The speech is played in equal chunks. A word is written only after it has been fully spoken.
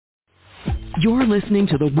You're listening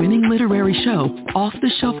to the winning literary show, Off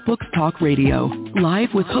the Shelf Books Talk Radio, live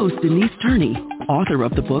with host Denise Turney, author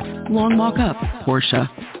of the books Long Walk Up, Portia,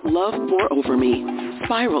 Love Pour Over Me,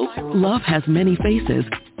 Spiral, Love Has Many Faces,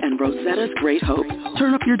 and Rosetta's Great Hope.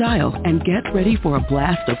 Turn up your dial and get ready for a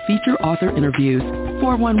blast of feature author interviews,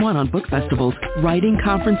 411 on book festivals, writing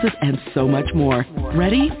conferences, and so much more.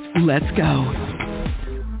 Ready? Let's go.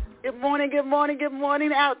 Good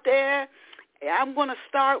morning out there. I'm going to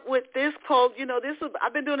start with this quote. You know,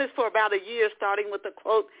 I've been doing this for about a year, starting with a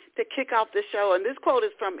quote to kick off the show. And this quote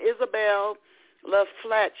is from Isabel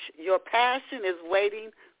LaFletch. Your passion is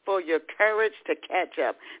waiting for your courage to catch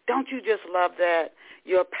up. Don't you just love that?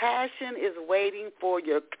 Your passion is waiting for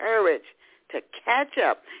your courage to catch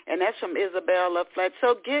up. And that's from Isabel LaFletch.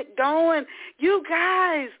 So get going. You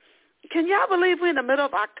guys, can y'all believe we're in the middle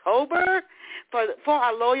of October? For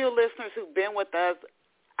our loyal listeners who've been with us,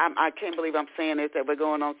 I can't believe I'm saying this, that we're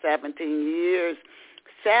going on 17 years.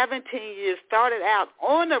 17 years, started out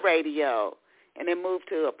on the radio and then moved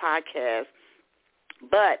to a podcast.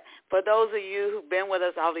 But for those of you who've been with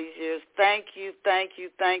us all these years, thank you.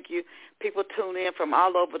 People tune in from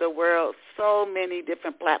all over the world, so many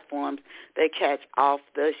different platforms they catch Off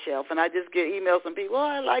the Shelf. And I just get emails from people,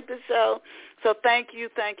 I like the show. So thank you.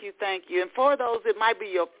 And for those that might be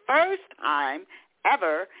your first time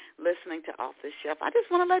ever listening to Off the Shelf, I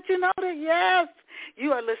just want to let you know that, yes,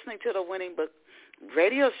 you are listening to the winning book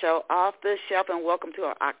radio show, Off the Shelf, and welcome to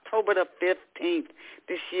our October the 15th.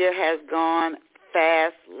 This year has gone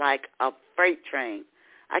fast like a freight train.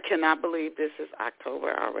 I cannot believe this is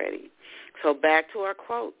October already. So back to our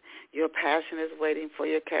quote. Your passion is waiting for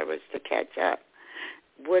your courage to catch up.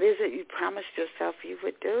 What is it you promised yourself you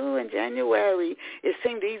would do in January? It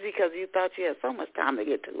seemed easy because you thought you had so much time to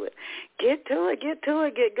get to it. Get to it, get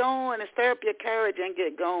going, and stir up your courage and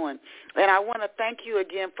get going. And I want to thank you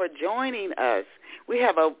again for joining us.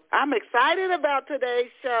 I'm excited about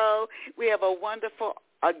today's show. We have a wonderful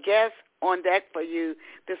guest on deck for you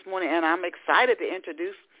this morning, and I'm excited to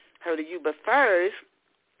introduce her to you. But first,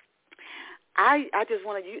 I just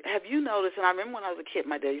want to, have you noticed, and I remember when I was a kid,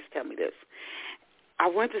 my dad used to tell me this, I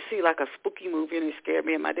went to see like a spooky movie and it scared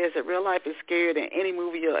me, and my dad said, real life is scarier than any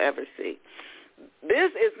movie you'll ever see. This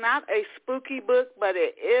is not a spooky book, but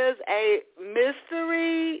it is a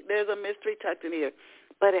mystery. There's a mystery tucked in here.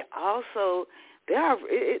 But it also,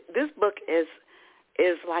 this book is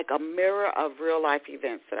like a mirror of real life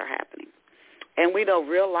events that are happening. And we know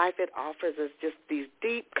real life, it offers us just these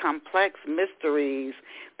deep, complex mysteries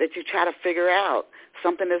that you try to figure out.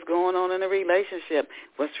 Something that's going on in a relationship,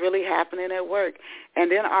 what's really happening at work. And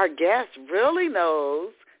then our guest really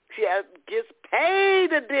knows, she gets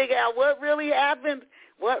paid to dig out what really happened.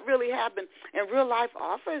 And real life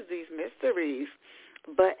offers these mysteries.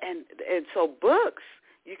 And so books,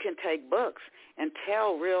 you can take books and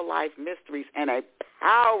tell real life mysteries in a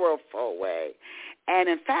powerful way. And,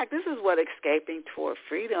 in fact, this is what Escaping Toward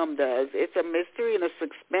Freedom does. It's a mystery and a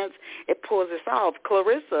suspense. It pulls us off.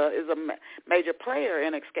 Clarissa is a major player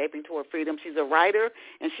in Escaping Toward Freedom. She's a writer,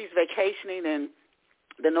 and she's vacationing in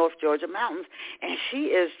the North Georgia mountains, and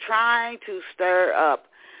she is trying to stir up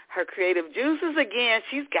her creative juices again.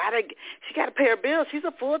 She got to pay her bills. She's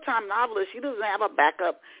a full-time novelist. She doesn't have a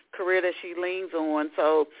backup career that she leans on.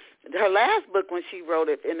 So her last book, when she wrote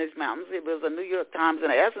it, In These Mountains, it was a New York Times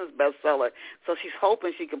and Essence bestseller. So she's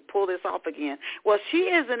hoping she can pull this off again. Well, she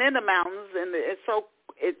isn't in the mountains, and it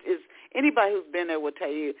is anybody who's been there will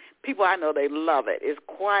tell you, people I know, they love it. It's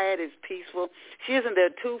quiet, it's peaceful. She isn't there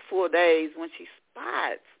 2 full days when she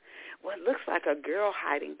spots what looks like a girl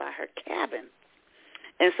hiding by her cabin.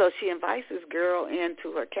 And so she invites this girl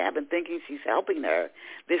into her cabin thinking she's helping her.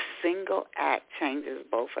 This single act changes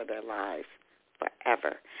both of their lives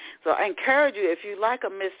forever. So I encourage you, if you like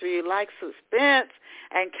a mystery, you like suspense,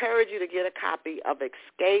 I encourage you to get a copy of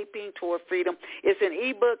Escaping Toward Freedom. It's an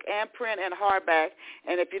ebook and print and hardback.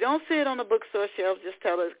 And if you don't see it on the bookstore shelves, just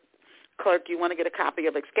tell the clerk you want to get a copy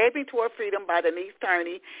of Escaping Toward Freedom by Denise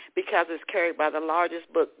Turney, because it's carried by the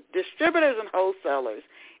largest book distributors and wholesalers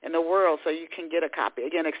in the world, so you can get a copy.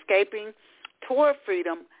 Again, Escaping Toward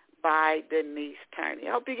Freedom by Denise Turney.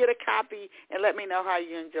 I hope you get a copy and let me know how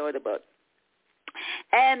you enjoy the book.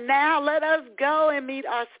 And now let us go and meet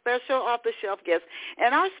our special off-the-shelf guest.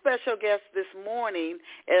 And our special guest this morning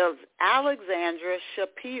is Alexandra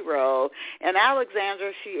Shapiro. And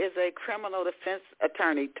Alexandra, she is a criminal defense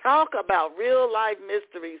attorney. Talk about real-life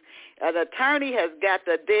mysteries. An attorney has got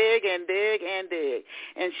to dig and dig and dig.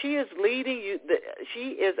 And she is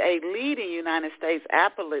a leading United States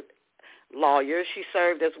appellate lawyer. She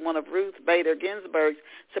served as one of Ruth Bader Ginsburg's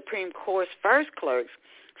Supreme Court's first clerks.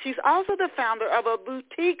 She's also the founder of a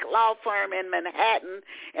boutique law firm in Manhattan,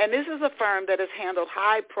 and this is a firm that has handled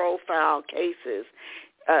high-profile cases.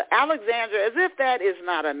 Alexandra, as if that is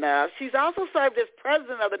not enough, she's also served as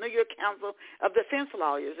president of the New York Council of Defense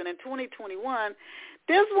Lawyers, and in 2021,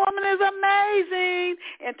 this woman is amazing.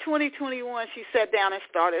 In 2021, she sat down and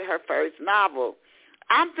started her first novel.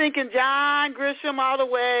 I'm thinking John Grisham all the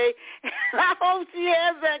way, and I hope she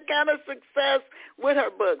has that kind of success with her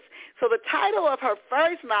books. So the title of her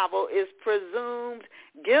first novel is Presumed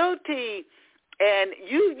Guilty. And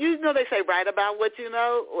you know they say write about what you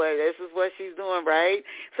know. Well, this is what she's doing, right?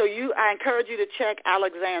 So I encourage you to check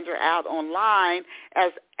Alexandra out online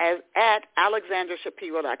as at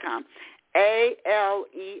alexandrashapiro.com.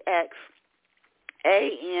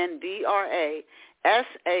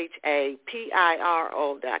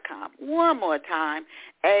 AlexandraShapiro.com. One more time,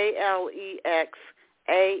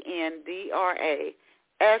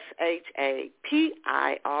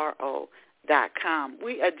 AlexandraShapiro.com.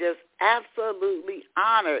 We are just absolutely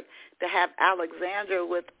honored to have Alexandra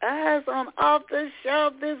with us on Off the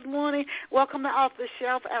Shelf this morning. Welcome to Off the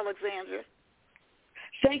Shelf, Alexandra.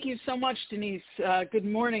 Thank you so much, Denise. Good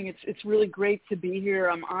morning. It's really great to be here.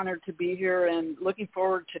 I'm honored to be here and looking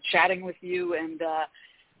forward to chatting with you, and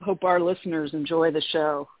hope our listeners enjoy the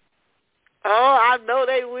show. Oh, I know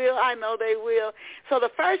they will. I know they will. So the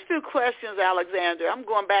first few questions, Alexandra, I'm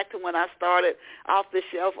going back to when I started Off the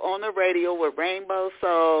Shelf on the radio with Rainbow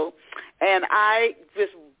Soul, and I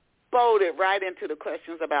just bolted right into the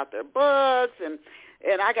questions about their books, and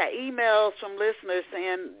I got emails from listeners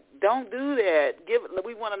saying, don't do that.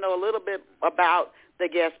 We want to know a little bit about the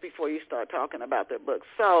guests before you start talking about their books.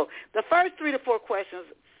 So the first 3 to 4 questions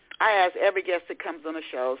I ask every guest that comes on the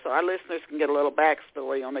show so our listeners can get a little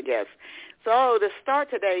backstory on the guests. So to start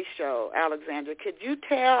today's show, Alexandra, could you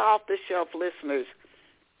tell off-the-shelf listeners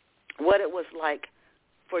what it was like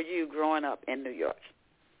for you growing up in New York?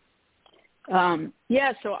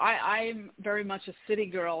 Yeah, so I'm very much a city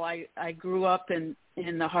girl. I grew up in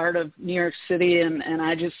the heart of New York City, and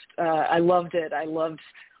I just I loved it. I loved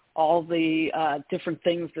all the different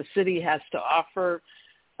things the city has to offer.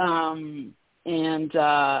 So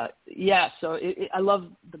I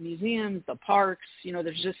love the museums, the parks. You know,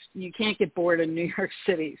 there's just, you can't get bored in New York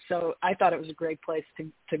City. So I thought it was a great place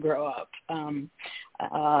to grow up.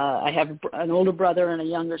 I have an older brother and a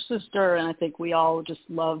younger sister, and I think we all just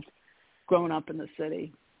loved growing up in the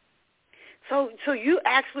city. So you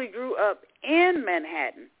actually grew up in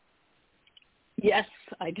Manhattan? Yes,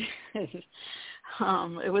 I did.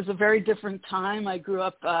 It was a very different time. I grew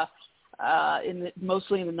up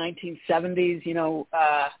mostly in the 1970s, you know,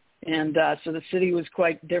 so the city was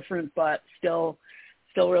quite different, but still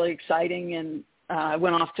really exciting. And I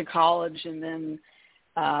went off to college, and then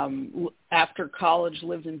after college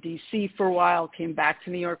lived in D.C. for a while, came back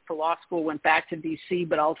to New York for law school, went back to D.C.,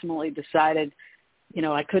 but ultimately decided, you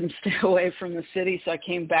know, I couldn't stay away from the city, so I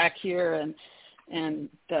came back here and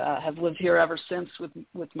have lived here ever since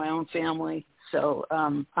with my own family. So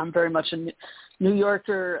I'm very much a New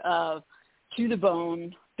Yorker to the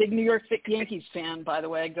bone. Big New York Yankees fan, by the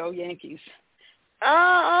way. Go Yankees.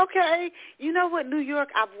 Oh, okay. You know what, New York,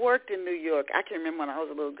 I've worked in New York. I can remember when I was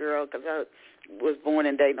a little girl because I was born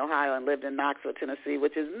in Dayton, Ohio, and lived in Knoxville, Tennessee,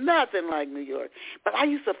 which is nothing like New York. But I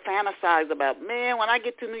used to fantasize about, man, when I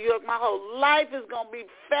get to New York, my whole life is going to be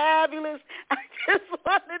fabulous. I just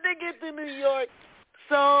wanted to get to New York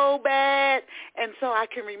so bad. And so I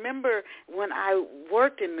can remember when I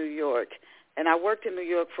worked in New York, and I worked in New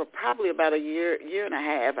York for probably about a year and a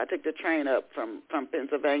half. I took the train up from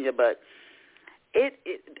Pennsylvania, but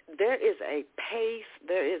there is a pace,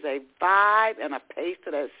 there is a vibe and a pace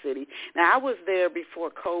to that city. Now, I was there before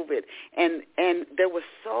COVID, and there was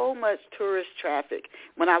so much tourist traffic.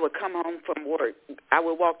 When I would come home from work, I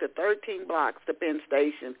would walk the 13 blocks to Penn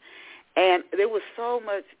Station, and there was so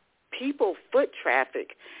much foot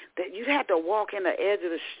traffic that you'd have to walk in the edge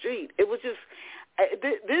of the street. It was just,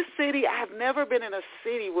 this city, I've never been in a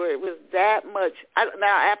city where it was that much.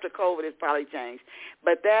 Now, after COVID, it's probably changed,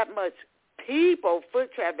 but that much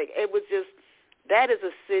foot traffic. It was just, that is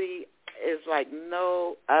a city is like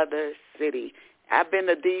no other city. I've been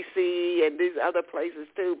to D.C. and these other places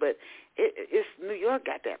too, but it's New York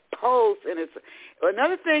got that pulse. And it's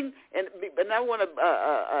another thing, and I want to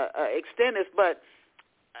extend this, but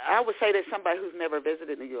I would say that somebody who's never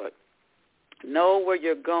visited New York, know where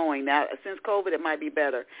you're going. Now, since COVID, it might be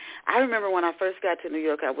better. I remember when I first got to New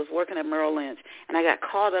York, I was working at Merrill Lynch, and I got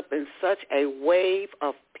caught up in such a wave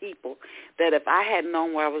of people that if I hadn't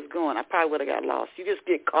known where I was going, I probably would have got lost. You just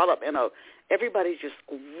get caught up in everybody's just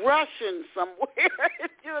rushing somewhere.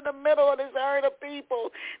 You're in the middle of this herd of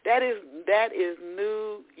people. That is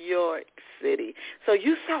New York City. So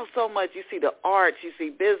you saw so much. You see the arts. You see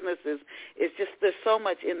businesses. It's just there's so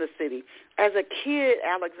much in the city. As a kid,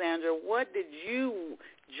 Alexandra, what did you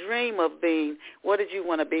dream of being? What did you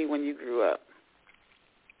want to be when you grew up?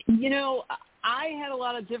 You know, I had a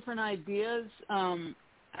lot of different ideas.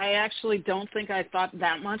 I actually don't think I thought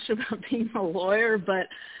that much about being a lawyer, but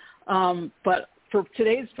for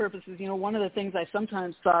today's purposes, you know, one of the things I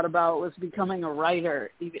sometimes thought about was becoming a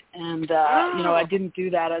writer. And, you know, I didn't do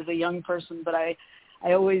that as a young person, but I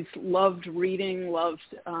always loved reading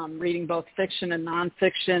both fiction and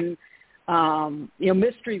nonfiction. You know,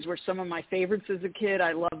 mysteries were some of my favorites as a kid.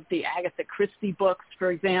 I loved the Agatha Christie books,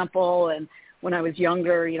 for example, and when I was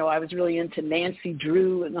younger, you know, I was really into Nancy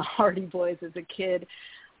Drew and the Hardy Boys as a kid.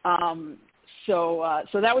 So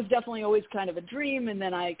that was definitely always kind of a dream, and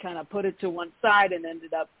then I kind of put it to one side and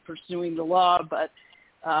ended up pursuing the law, but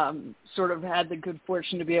sort of had the good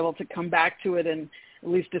fortune to be able to come back to it in at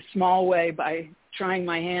least a small way by trying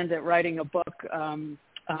my hand at writing a book,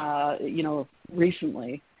 you know,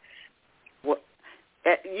 recently. Well,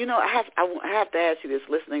 you know, I have to ask you this,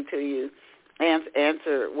 listening to you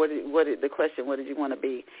answer the question, what did you want to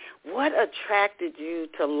be? What attracted you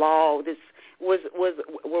to law?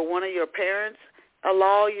 Were one of your parents a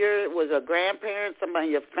lawyer? Was a grandparent, somebody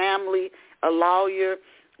in your family, a lawyer?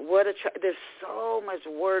 There's so much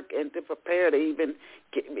work and to prepare to even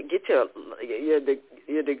get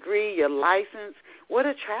your degree, your license. What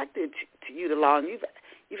attracted to you to law? And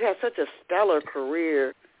you've had such a stellar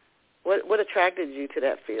career. What attracted you to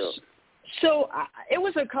that field? So it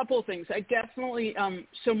was a couple of things. I definitely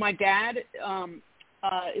so my dad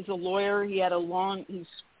is a lawyer. He's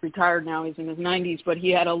retired now. He's in his 90s, but he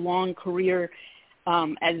had a long career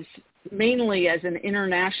mainly as an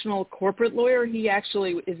international corporate lawyer. He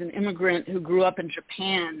actually is an immigrant who grew up in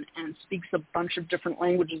Japan and speaks a bunch of different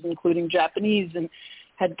languages, including Japanese, and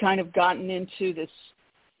had kind of gotten into this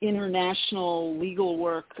international legal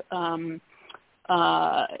work.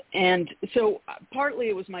 And so partly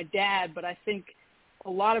it was my dad, but I think a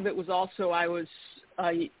lot of it was also I was,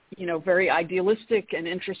 you know, very idealistic and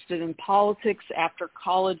interested in politics. After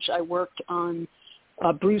college, I worked on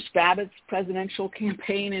Bruce Babbitt's presidential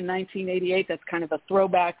campaign in 1988. That's kind of a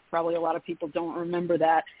throwback. Probably a lot of people don't remember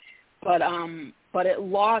that. But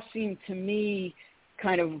law seemed to me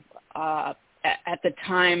kind of at the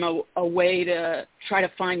time a way to try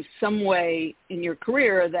to find some way in your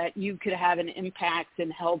career that you could have an impact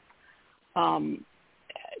and help,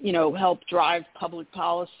 you know, help drive public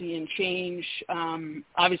policy and change.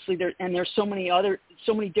 Obviously, there's so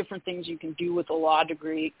many different things you can do with a law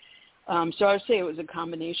degree. So I would say it was a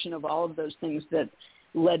combination of all of those things that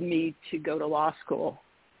led me to go to law school.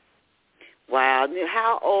 Wow.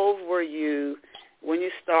 How old were you when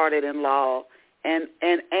you started in law? And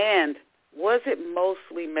was it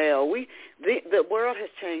mostly male? The world has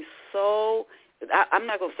changed so. I'm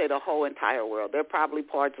not going to say the whole entire world. There are probably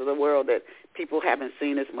parts of the world that people haven't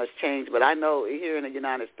seen as much change. But I know here in the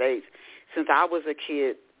United States, since I was a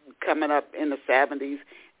kid coming up in the 70s,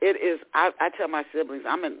 it is. I tell my siblings,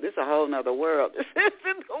 this is a whole other world. This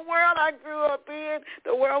isn't the world I grew up in.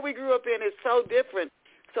 The world we grew up in is so different.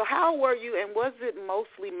 So how were you, and was it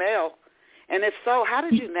mostly male? And if so, how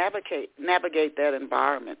did you navigate that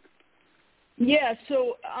environment? Yeah,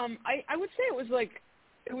 so I would say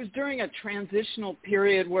it was during a transitional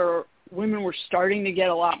period where women were starting to get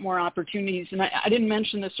a lot more opportunities. And I didn't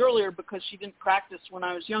mention this earlier because she didn't practice when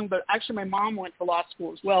I was young, but actually my mom went to law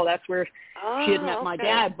school as well. That's where she had met my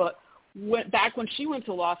dad. But back when she went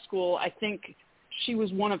to law school, I think she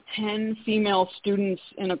was one of 10 female students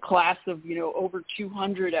in a class of, you know, over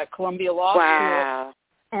 200 at Columbia Law School.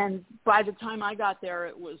 And by the time I got there,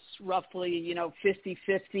 it was roughly, you know,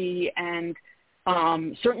 50-50. And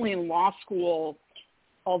certainly in law school,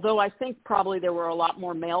 although I think probably there were a lot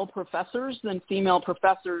more male professors than female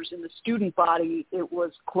professors in the student body, it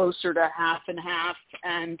was closer to half and half.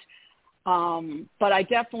 And but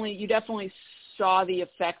you definitely saw the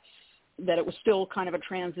effects that it was still kind of a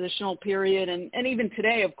transitional period. And even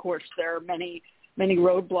today, of course, there are many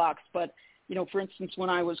roadblocks. But you know, for instance, when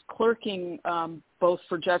I was clerking both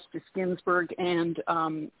for Justice Ginsburg and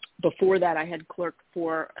before that I had clerked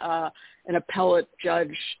for an appellate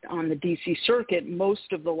judge on the D.C. Circuit,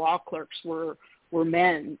 most of the law clerks were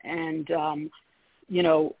men. And, you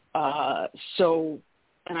know, so,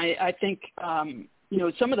 and I think, you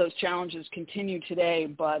know, some of those challenges continue today,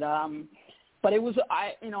 but it was,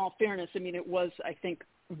 in all fairness, I mean, it was, I think,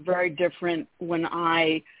 very different when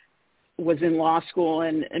I was in law school,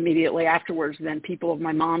 and immediately afterwards, then people of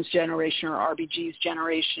my mom's generation or RBG's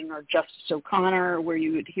generation or Justice O'Connor, where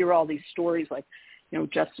you would hear all these stories like,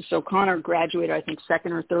 Justice O'Connor graduated, I think,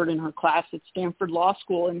 second or third in her class at Stanford Law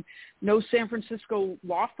School, and no San Francisco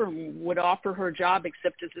law firm would offer her a job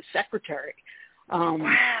except as a secretary.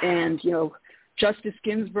 And, Justice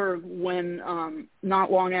Ginsburg, when not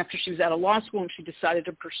long after she was out of law school and she decided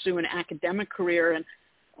to pursue an academic career, and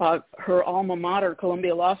her alma mater,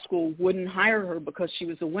 Columbia Law School, wouldn't hire her because she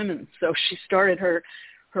was a woman. So she started her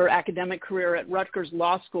academic career at Rutgers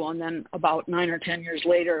Law School, and then about 9 or 10 years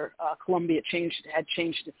later, Columbia had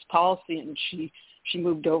changed its policy, and she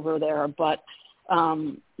moved over there. But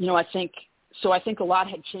I think a lot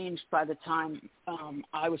had changed by the time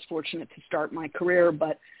I was fortunate to start my career,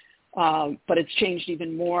 but it's changed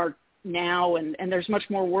even more now, and there's much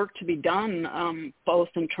more work to be done, both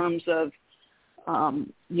in terms of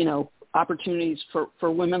opportunities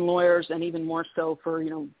for women lawyers, and even more so for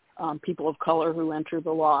people of color who enter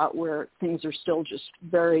the law, where things are still just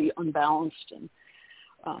very unbalanced. And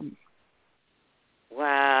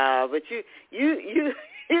wow, but you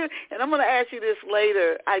and I'm going to ask you this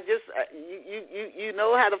later. I just you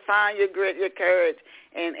know how to find your grit, your courage,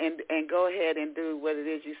 and go ahead and do what it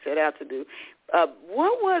is you set out to do.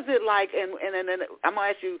 What was it like? And then I'm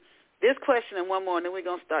going to ask you this question and one more, and then we're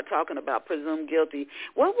going to start talking about presumed guilty.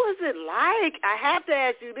 What was it like? I have to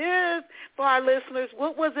ask you this for our listeners.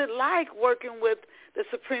 What was it like working with the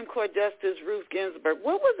Supreme Court Justice Ruth Ginsburg?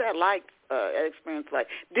 What was that like, experience like?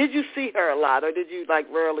 Did you see her a lot, or did you,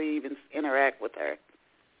 rarely even interact with her?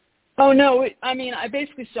 Oh, no. I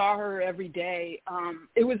basically saw her every day.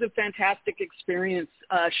 It was a fantastic experience.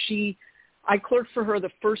 I clerked for her the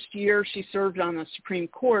first year she served on the Supreme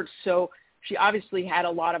Court, so she obviously had a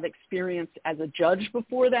lot of experience as a judge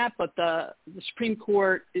before that, but the Supreme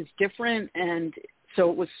Court is different, and so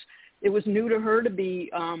it was new to her to be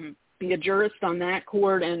a jurist on that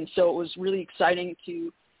court, and so it was really exciting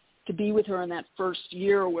to be with her in that first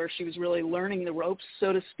year where she was really learning the ropes,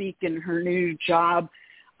 so to speak, in her new job.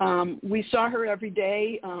 We saw her every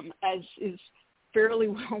day, as is fairly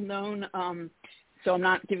well known. So I'm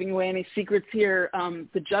not giving away any secrets here.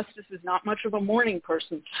 The justice is not much of a morning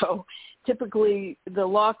person, so typically the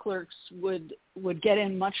law clerks would get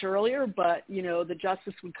in much earlier, but the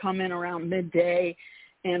justice would come in around midday,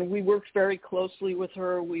 and we worked very closely with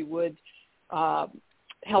her. We would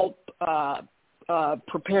help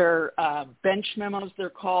prepare bench memos, they're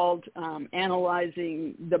called,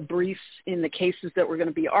 analyzing the briefs in the cases that were going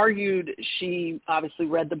to be argued. She obviously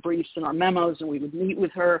read the briefs in our memos, and we would meet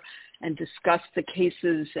with her and discuss the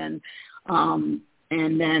cases. And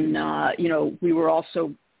then, we were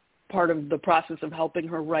also part of the process of helping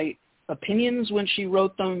her write opinions when she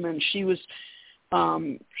wrote them. And she was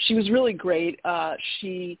really great.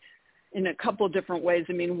 In a couple of different ways.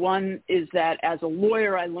 One is that as a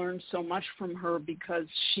lawyer, I learned so much from her because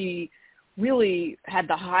she really had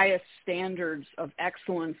the highest standards of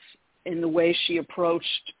excellence in the way she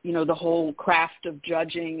approached, the whole craft of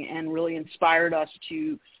judging, and really inspired us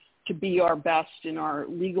to be our best in our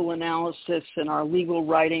legal analysis and our legal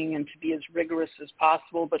writing, and to be as rigorous as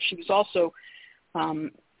possible. But she was also, a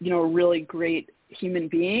really great human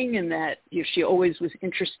being, in that she always was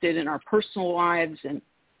interested in our personal lives. And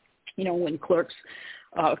when clerks,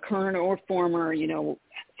 current or former,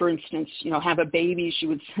 for instance, have a baby, she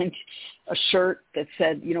would send a shirt that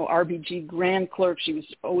said, RBG Grand Clerk. She was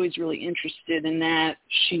always really interested in that.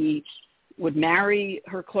 She would marry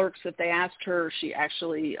her clerks if they asked her. She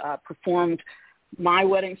actually performed my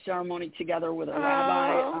wedding ceremony together with a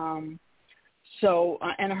rabbi.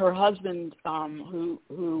 And her husband,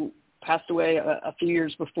 who passed away a few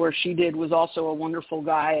years before she did, was also a wonderful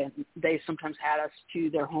guy, and they sometimes had us to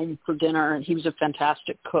their home for dinner, and he was a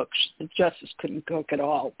fantastic cook. The justice couldn't cook at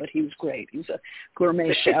all, but he was great. He was a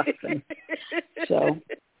gourmet chef. And so.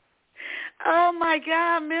 Oh, my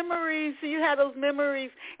God, memories. So you had those memories.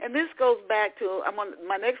 And this goes back to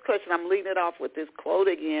my next question. I'm leading it off with this quote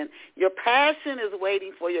again. Your passion is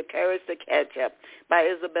waiting for your courage to catch up, by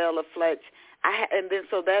Isabella Fletch.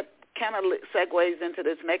 So that kind of segues into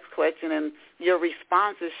this next question, and your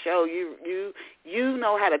responses show you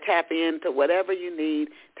know how to tap into whatever you need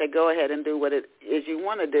to go ahead and do what it is you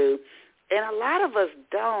want to do. And a lot of us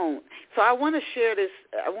don't. So I want to share this.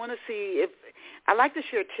 I want to see I like to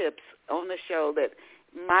share tips on the show that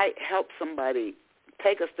might help somebody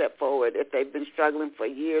take a step forward if they've been struggling for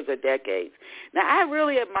years or decades. Now, I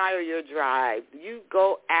really admire your drive. You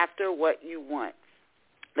go after what you want.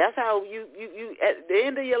 That's how you at the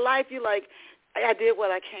end of your life, you're like, I did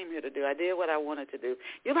what I came here to do. I did what I wanted to do.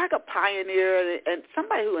 You're like a pioneer and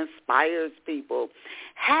somebody who inspires people.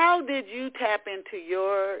 How did you tap into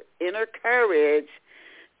your inner courage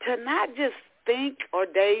to not just think or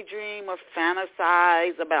daydream or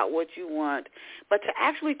fantasize about what you want, but to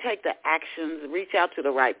actually take the actions, reach out to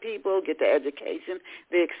the right people, get the education,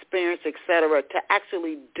 the experience, et cetera, to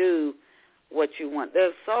actually do what you want?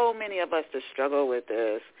 There's so many of us that struggle with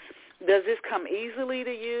this. Does this come easily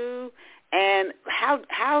to you? And how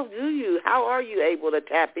are you able to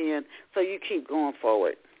tap in so you keep going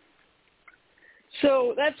forward?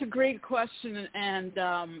 So that's a great question, and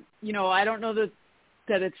I don't know that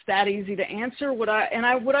it's that easy to answer. What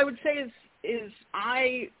I would say is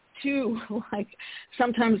I too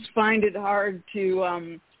sometimes find it hard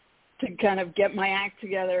to kind of get my act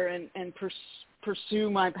together and pursue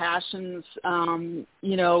my passions, and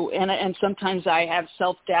sometimes I have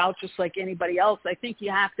self-doubt just like anybody else. I think you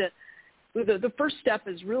have to. The first step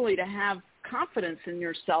is really to have confidence in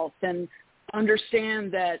yourself and understand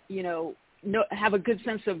that, have a good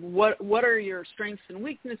sense of what are your strengths and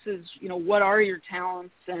weaknesses, what are your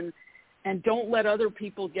talents, and don't let other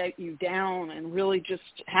people get you down, and really just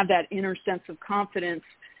have that inner sense of confidence.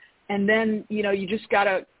 And then, you just got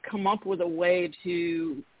to come up with a way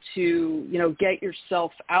to get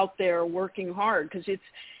yourself out there working hard, because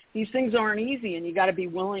these things aren't easy, and you got to be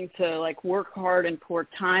willing to work hard and pour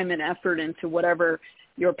time and effort into whatever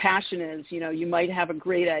your passion is. You might have a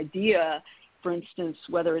great idea, for instance,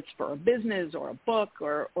 whether it's for a business or a book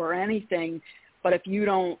or anything, but if you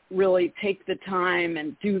don't really take the time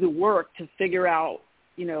and do the work to figure out,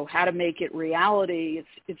 how to make it reality,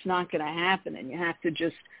 it's not going to happen. And you have to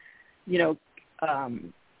just,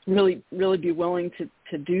 really, really be willing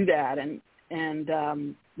to do that.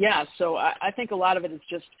 So I think a lot of it is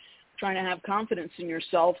just trying to have confidence in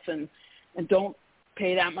yourself and don't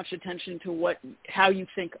pay that much attention to how you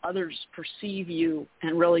think others perceive you,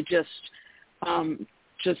 and really just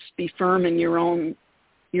be firm in your own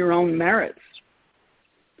merits.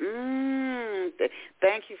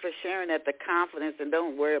 Thank you for sharing that, the confidence, and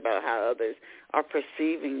don't worry about how others are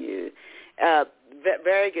perceiving you.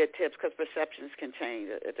 Very good tips, because perceptions can change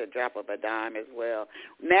at the drop of a dime as well.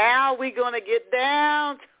 Now we're going to get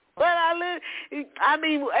down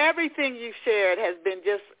to everything you've shared has been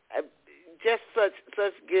just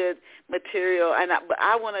such good material, and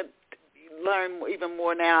I want to learn even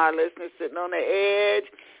more now. Our listeners sitting on the edge.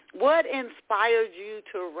 What inspired you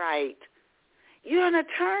to write? You're an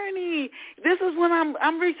attorney. This is when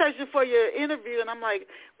I'm researching for your interview, and I'm like,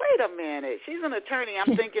 wait a minute, she's an attorney.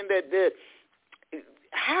 I'm thinking that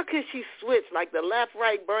how could she switch, like the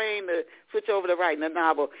left-right brain to switch over to writing a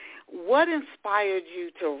novel? What inspired you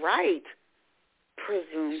to write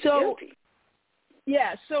Presumed Guilty?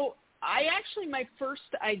 Yeah, so my first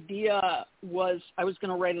idea was I was going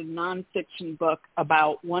to write a nonfiction book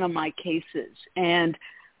about one of my cases, and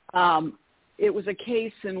it was a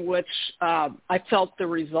case in which I felt the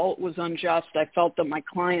result was unjust. I felt that my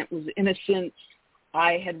client was innocent.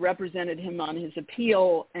 I had represented him on his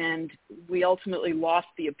appeal, and we ultimately lost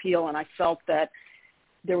the appeal, and I felt that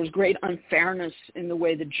there was great unfairness in the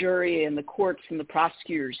way the jury and the courts and the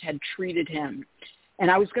prosecutors had treated him. And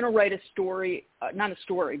I was going to write a story, not a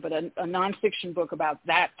story, but a nonfiction book about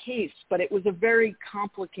that case, but it was a very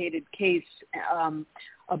complicated case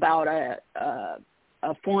about a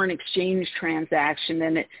foreign exchange transaction,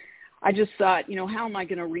 and I just thought, how am I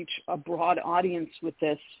going to reach a broad audience with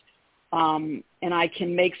this? And I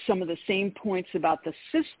can make some of the same points about the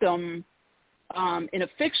system in a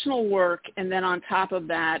fictional work, and then on top of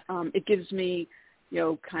that, it gives me,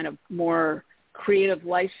 kind of more creative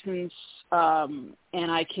license, and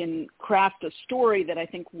I can craft a story that I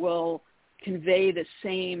think will convey the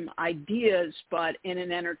same ideas, but in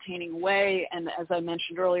an entertaining way. And as I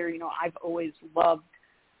mentioned earlier, I've always loved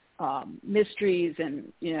mysteries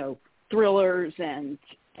and, thrillers, and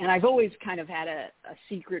I've always kind of had a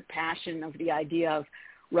secret passion of the idea of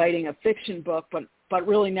writing a fiction book, but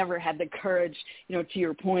really never had the courage, to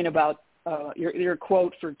your point about your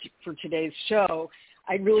quote for today's show,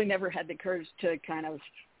 I really never had the courage to kind of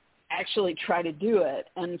actually try to do it.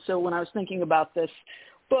 And so when I was thinking about this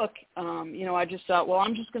book, I just thought, well,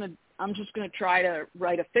 I'm just going to try to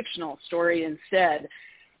write a fictional story instead.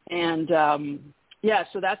 And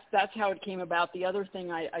so that's how it came about. The other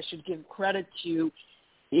thing I should give credit to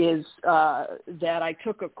is that I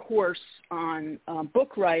took a course on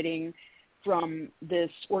book writing from this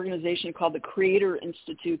organization called the Creator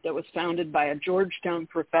Institute that was founded by a Georgetown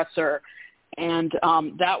professor. And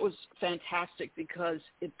that was fantastic because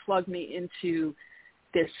it plugged me into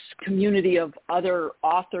this community of other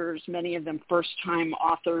authors, many of them first-time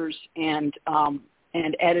authors and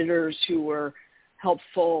editors who were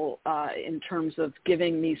helpful in terms of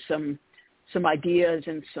giving me some ideas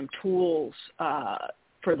and some tools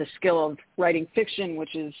for the skill of writing fiction,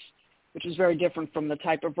 which is very different from the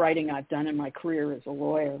type of writing I've done in my career as a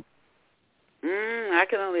lawyer. I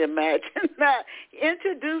can only imagine. Now,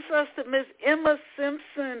 introduce us to Miss Emma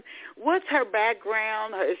Simpson. What's her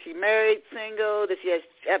background? Is she married, single? Does she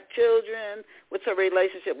have children? What's her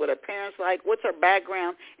relationship with her parents like? What's her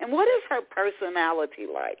background? And what is her personality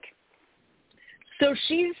like? So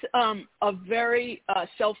she's a very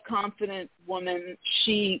self-confident woman.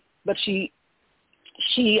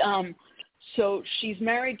 So she's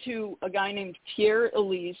married to a guy named Pierre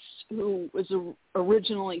Elise, who was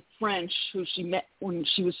originally French, who she met when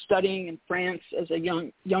she was studying in France as a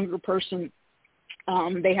younger person.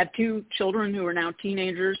 They had 2 children who are now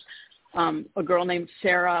teenagers, a girl named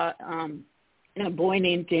Sarah and a boy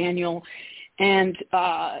named Daniel. And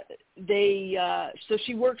so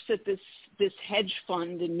she works at this hedge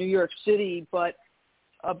fund in New York City, but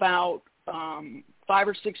about 5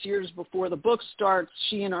 or 6 years before the book starts,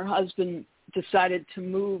 she and her husband decided to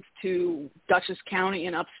move to Dutchess County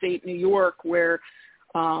in upstate New York, where,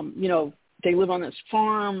 they live on this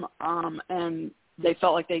farm, and they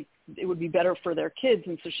felt like it would be better for their kids.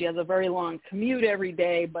 And so she has a very long commute every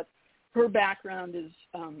day, but her background is,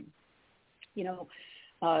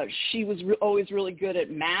 she was always really good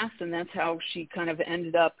at math, and that's how she kind of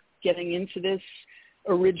ended up getting into this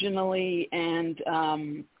originally.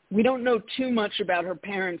 And we don't know too much about her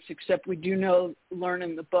parents, except we do learn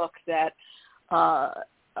in the book that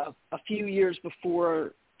a few years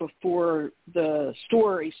before the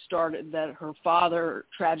story started, that her father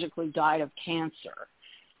tragically died of cancer.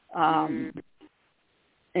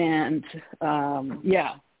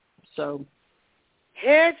 So.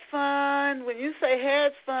 Hedge fund. When you say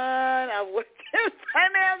hedge fund, I've worked in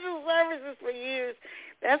financial services for years.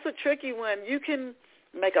 That's a tricky one. You can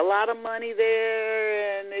make a lot of money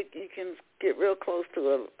there, and you can get real close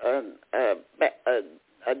to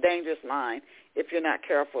a dangerous line if you're not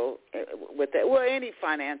careful with that. Well, any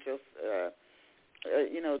financial,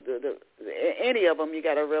 any of them, you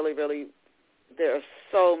got to really, really. There are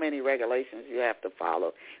so many regulations you have to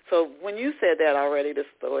follow. So when you said that already, the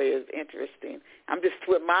story is interesting. I'm just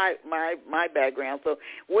with my background. So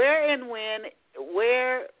where is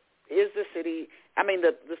the city? I mean,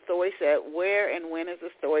 the story set. Where and when is the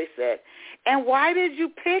story set? And why did you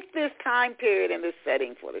pick this time period and this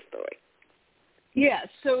setting for the story? Yeah,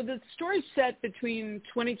 so the story's set between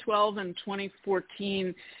 2012 and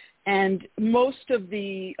 2014, and most of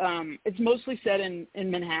it's mostly set in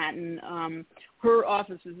Manhattan. Her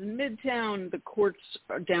office is in Midtown. The courts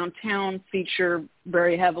are downtown, feature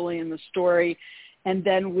very heavily in the story. And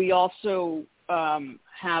then we also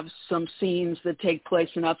have some scenes that take place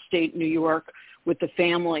in upstate New York with the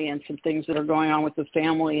family and some things that are going on with the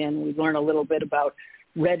family. And we learn a little bit about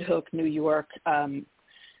Red Hook, New York,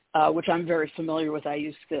 which I'm very familiar with. I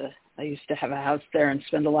used to have a house there and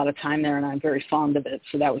spend a lot of time there, and I'm very fond of it.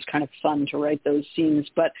 So that was kind of fun to write those scenes.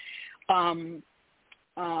 But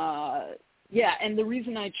and the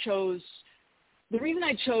reason I chose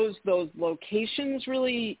those locations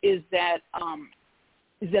really is that I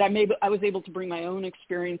was able to bring my own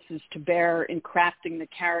experiences to bear in crafting the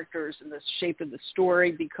characters and the shape of the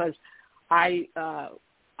story, because I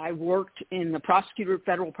worked in the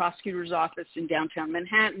federal prosecutor's office in downtown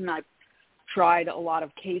Manhattan. I've tried a lot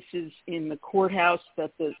of cases in the courthouse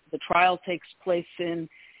that the trial takes place in,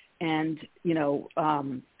 and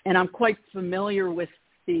I'm quite familiar with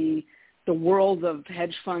the world of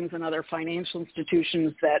hedge funds and other financial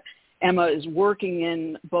institutions that Emma is working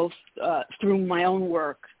in, both through my own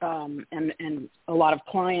work and a lot of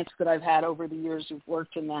clients that I've had over the years who've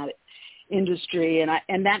worked in that industry,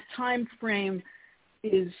 and that time frame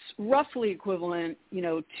is roughly equivalent,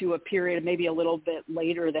 to a period maybe a little bit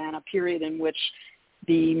later than a period in which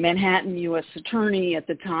the Manhattan U.S. attorney at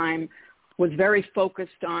the time was very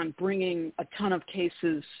focused on bringing a ton of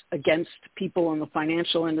cases against people in the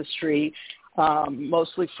financial industry,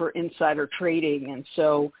 mostly for insider trading. And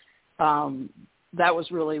so that was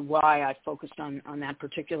really why I focused on that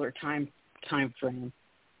particular time frame.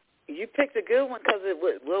 You picked a good one, because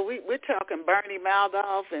we're talking Bernie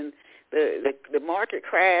Madoff and the market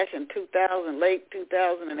crash in late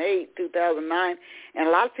 2008, 2009, and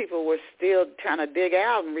a lot of people were still trying to dig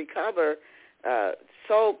out and recover.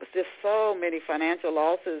 So many financial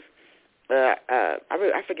losses.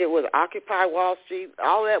 I forget what Occupy Wall Street.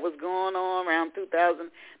 All that was going on around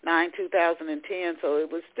 2009, 2010. So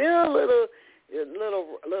it was still a little.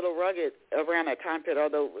 little rugged around that time period,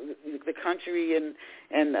 although the country and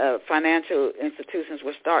financial institutions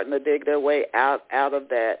were starting to dig their way out of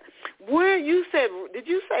that. Where did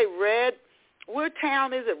you say Red? Where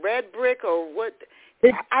town is it? Red Brick or what?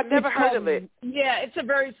 I've never heard of it. Yeah, it's a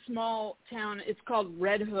very small town. It's called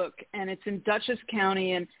Red Hook, and it's in Dutchess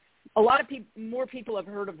County. And a lot of more people have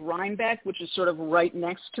heard of Rhinebeck, which is sort of right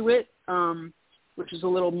next to it, which is a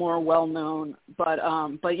little more well known. But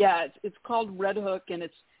yeah, it's called Red Hook, and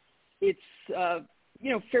it's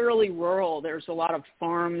fairly rural. There's a lot of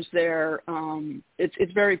farms there.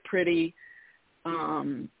 It's very pretty.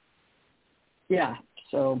 Yeah.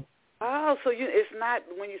 So. Oh, so it's not,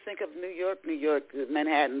 when you think of New York,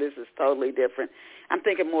 Manhattan, this is totally different. I'm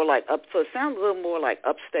thinking more like so it sounds a little more like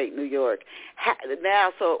upstate New York.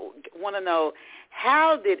 So want to know,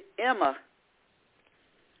 how did Emma,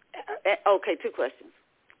 okay, 2 questions.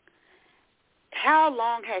 How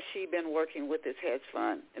long has she been working with this hedge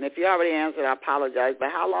fund? And if you already answered, I apologize, but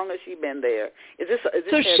how long has she been there? Is this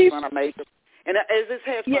hedge fund a major, and is this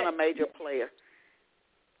hedge fund a major player?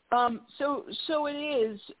 So it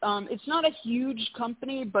is. It's not a huge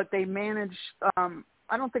company, but they manage.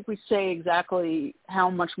 I don't think we say exactly how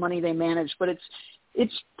much money they manage, but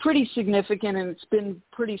it's pretty significant, and it's been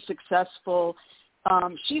pretty successful.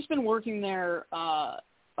 She's been working there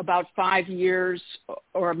about 5 years,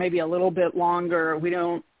 or maybe a little bit longer. We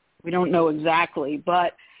don't know exactly,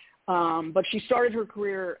 but she started her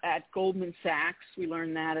career at Goldman Sachs. We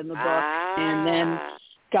learned that in the book, and then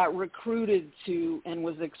got recruited to and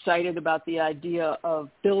was excited about the idea of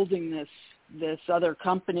building this other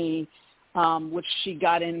company, which she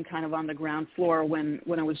got in kind of on the ground floor when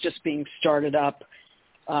it was just being started up.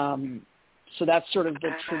 So that's sort of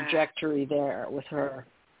the trajectory there with her.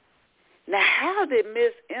 Now, how did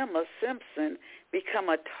Miss Emma Simpson become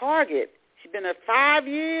a target? She's been there 5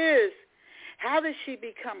 years. How did she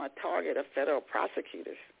become a target of federal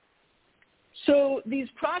prosecutors? So these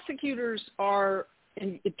prosecutors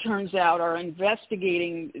it turns out, are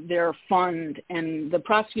investigating their fund, and the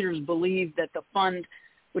prosecutors believe that the fund,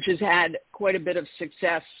 which has had quite a bit of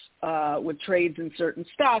success with trades in certain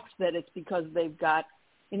stocks, that it's because they've got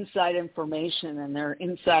inside information and they're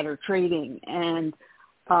insider trading. And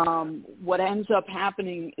what ends up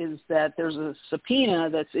happening is that there's a subpoena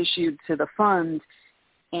that's issued to the fund,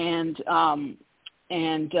 and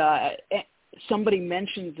somebody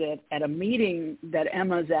mentions it at a meeting that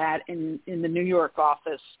Emma's at in the New York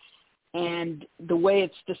office, and the way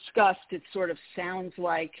it's discussed, it sort of sounds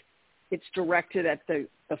like it's directed at the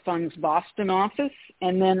fund's Boston office.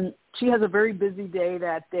 And then she has a very busy day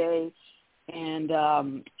that day, and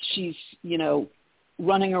she's,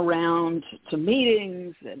 running around to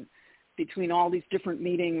meetings and between all these different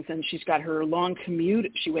meetings, and she's got her long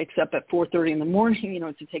commute. She wakes up at 4:30 in the morning,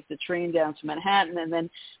 to take the train down to Manhattan, and then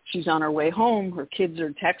she's on her way home. Her kids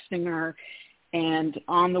are texting her, and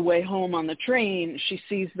on the way home on the train, she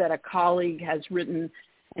sees that a colleague has written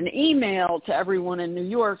an email to everyone in New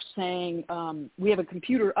York saying, we have a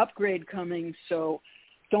computer upgrade coming, so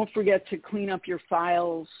don't forget to clean up your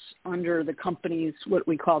files under the company's what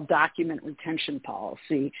we call document retention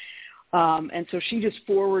policy. And so she just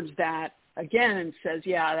forwards that again and says,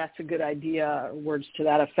 yeah, that's a good idea, or words to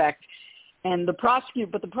that effect. And the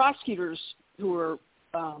prosecutors who are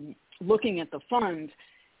looking at the fund,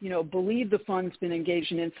 believe the fund's been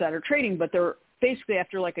engaged in insider trading, but they're basically,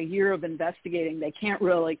 after like a year of investigating, they can't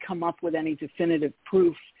really come up with any definitive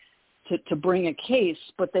proof to bring a case.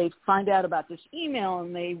 But they find out about this email,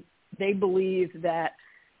 and they believe that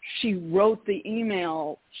she wrote the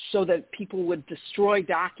email so that people would destroy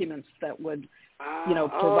documents that would,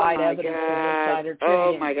 provide evidence of insider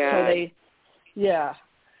trading. Oh my God!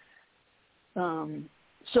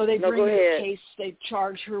 So they bring the case. They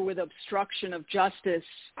charge her with obstruction of justice,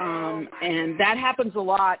 and that happens a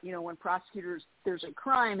lot. When prosecutors, there's a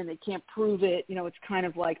crime and they can't prove it. It's kind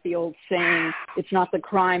of like the old saying, "It's not the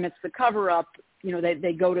crime, it's the cover-up."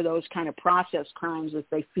 They go to those kind of process crimes if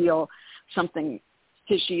they feel something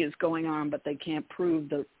fishy is going on, but they can't prove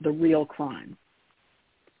the real crime.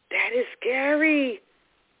 That is scary.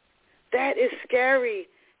 That is scary.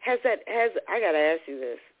 I got to ask you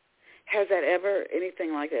this. Has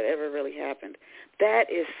anything like that ever really happened?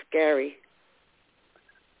 That is scary.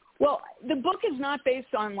 Well, the book is not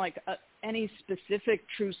based on any specific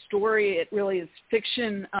true story. It really is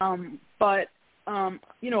fiction. But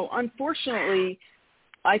unfortunately,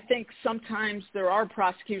 I think sometimes there are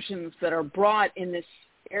prosecutions that are brought in this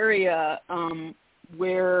area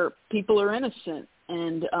where people are innocent,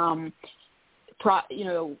 and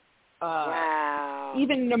wow.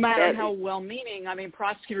 Even no matter how well-meaning,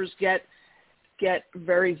 prosecutors get get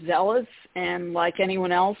very zealous, and like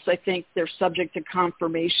anyone else, I think they're subject to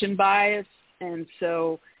confirmation bias. And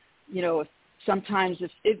so, sometimes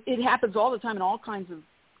it happens all the time in all kinds of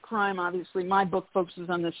crime. Obviously, my book focuses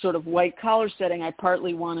on this sort of white-collar setting. I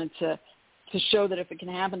partly wanted to show that if it can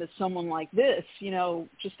happen to someone like this,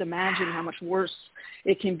 just imagine how much worse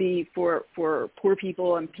it can be for poor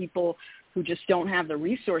people and people who just don't have the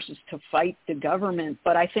resources to fight the government.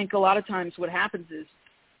 But I think a lot of times what happens is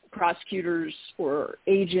prosecutors or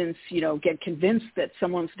agents, get convinced that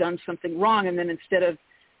someone's done something wrong, and then instead of,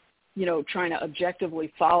 trying to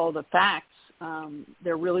objectively follow the facts,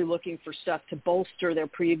 they're really looking for stuff to bolster their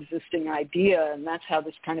pre-existing idea, and that's how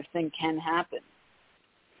this kind of thing can happen.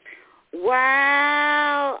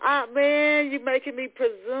 Wow. Man, you're making me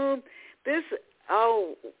presume. This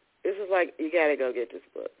is like, you got to go get this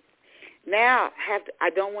book. Now, I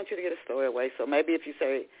don't want you to get a story away, so maybe if you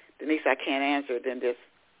say, Denise, I can't answer it, then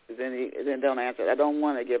don't answer it. I don't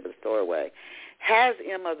want to give the story away. Has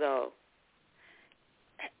Emma, though,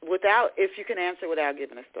 if you can answer without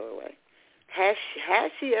giving a story away, has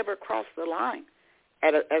she ever crossed the line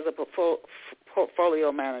as a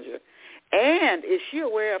portfolio manager? And is she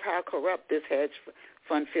aware of how corrupt this hedge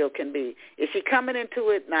fund field can be? Is she coming into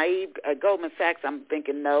it naive? At Goldman Sachs, I'm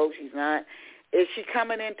thinking no, she's not. Is she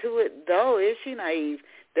coming into it, though? Is she naive?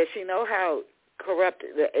 Does she know how corrupt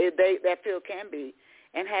that field can be?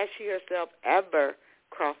 And has she herself ever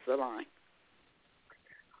crossed the line?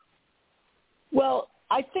 Well,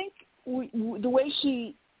 I think the way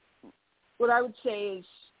what I would say is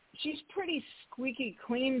she's pretty squeaky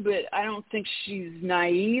clean, but I don't think she's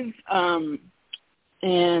naive. I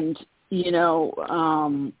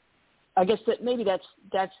guess that maybe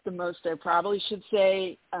that's the most I probably should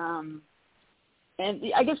say. And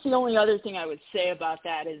I guess the only other thing I would say about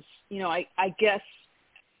that is, I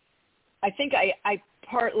think I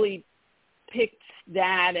partly picked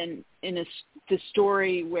that and in the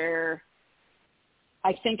story where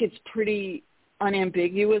I think it's pretty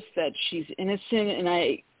unambiguous that she's innocent, and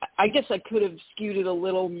I guess I could have skewed it a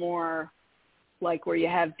little more, like where you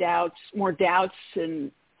have more doubts,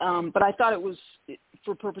 and but I thought it was,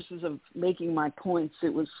 for purposes of making my points,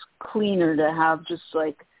 it was cleaner to have just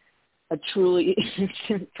like a truly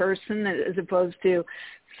innocent person as opposed to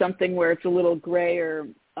something where it's a little grayer.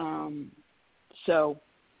 So,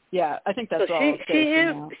 yeah, I think that's all I'll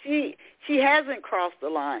say for now. She hasn't crossed the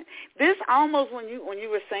line. This almost, when you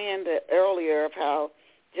were saying that earlier of how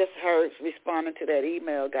just her responding to that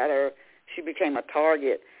email she became a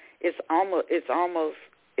target. It's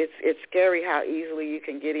scary how easily you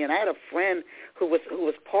can get in. I had a friend who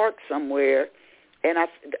was parked somewhere, and I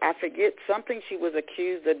forget something she was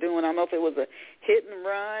accused of doing. I don't know if it was a hit and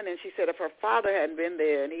run, and she said if her father hadn't been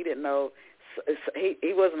there and he didn't know,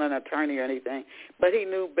 he wasn't an attorney or anything, but he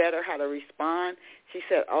knew better how to respond. She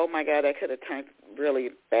said, "Oh my God, that could have turned really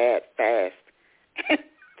bad fast."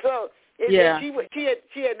 So she hadn't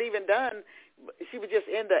even done. She was just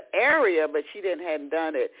in the area, but she hadn't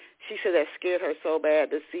done it. She said that scared her so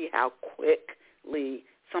bad to see how quickly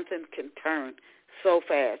something can turn so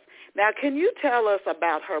fast. Now, can you tell us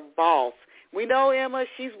about her boss? We know Emma;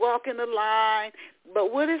 she's walking the line,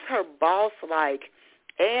 but what is her boss like?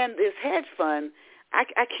 And this hedge fund, I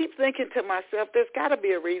keep thinking to myself, there's got to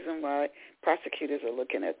be a reason why prosecutors are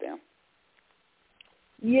looking at them.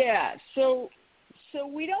 Yeah, so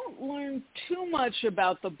we don't learn too much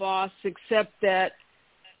about the boss except that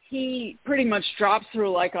he pretty much drops her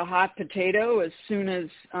like a hot potato as soon as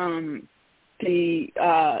the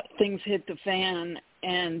things hit the fan.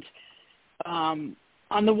 And on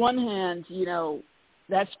the one hand,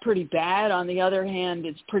 that's pretty bad. On the other hand,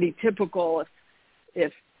 it's pretty typical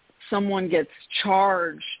if someone gets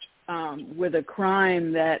charged with a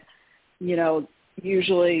crime that,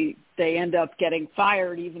 usually they end up getting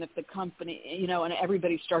fired, even if the company, and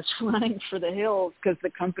everybody starts running for the hills because the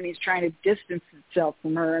company's trying to distance itself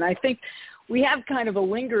from her. And I think we have kind of a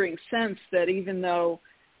lingering sense that even though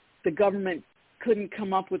the government couldn't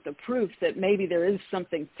come up with the proof, that maybe there is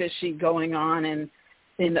something fishy going on in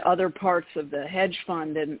other parts of the hedge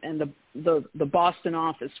fund and the Boston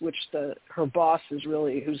office, which her boss is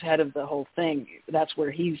really, who's head of the whole thing, that's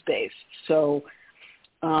where he's based. So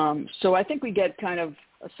I think we get kind of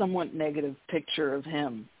a somewhat negative picture of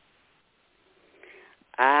him.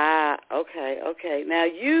 Okay. Now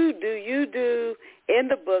you do in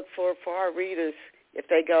the book for our readers, if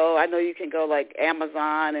they go, I know you can go like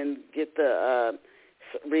Amazon and get the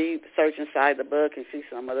search inside the book and see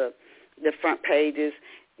some of the front pages.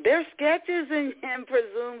 There's sketches in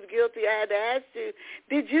Presumed Guilty. I had to ask you,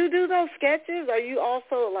 did you do those sketches? Are you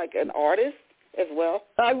also like an artist? as well?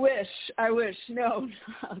 I wish. No,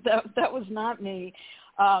 that was not me.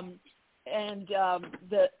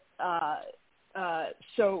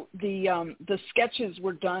 So the sketches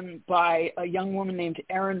were done by a young woman named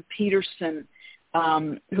Erin Peterson,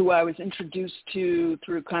 who I was introduced to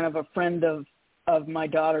through kind of a friend of my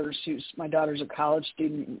daughter's, my daughter's a college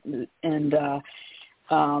student. And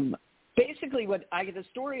basically the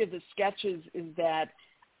story of the sketches is that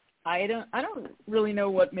I don't really know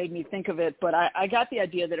what made me think of it, but I got the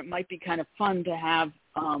idea that it might be kind of fun to have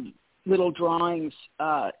little drawings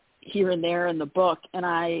here and there in the book. And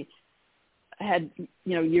I had,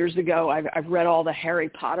 years ago, I've read all the Harry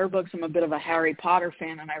Potter books. I'm a bit of a Harry Potter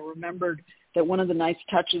fan, and I remembered that one of the nice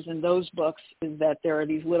touches in those books is that there are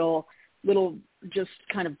these little just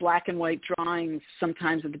kind of black and white drawings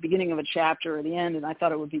sometimes at the beginning of a chapter or the end, and I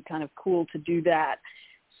thought it would be kind of cool to do that.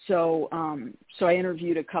 So I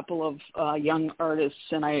interviewed a couple of young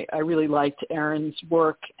artists, and I really liked Erin's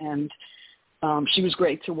work, and she was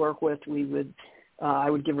great to work with.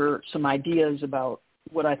 I would give her some ideas about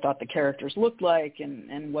what I thought the characters looked like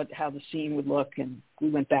and how the scene would look, and we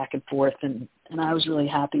went back and forth, and I was really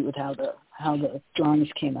happy with how the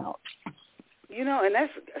drawings came out. And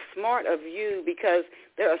that's smart of you, because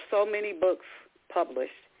there are so many books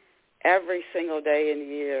published every single day in the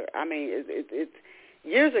year. I mean, it's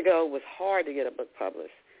years ago it was hard to get a book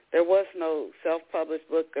published. There was no self-published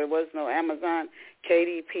book. There was no Amazon,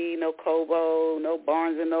 KDP, no Kobo, no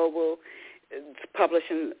Barnes & Noble.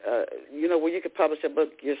 Publishing, where you could publish a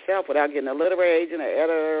book yourself without getting a literary agent, an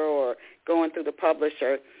editor, or going through the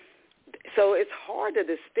publisher. So it's hard to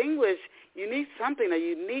distinguish. You need something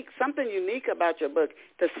unique about your book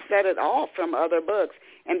to set it off from other books,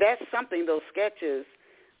 and that's something, those sketches,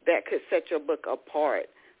 that could set your book apart.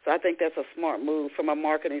 So I think that's a smart move from a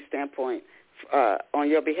marketing standpoint on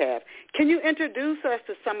your behalf. Can you introduce us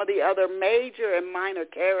to some of the other major and minor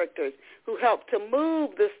characters who helped to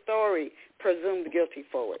move the story presumed guilty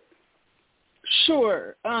forward?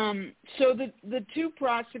 Sure. So the two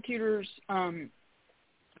prosecutors,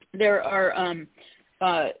 there are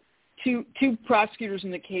two prosecutors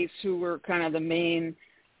in the case who were kind of the main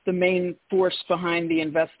force behind the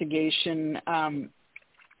investigation, and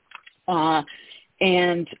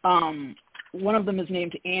one of them is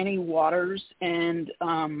named Annie Waters, and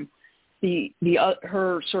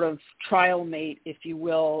her sort of trial mate, if you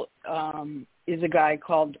will, is a guy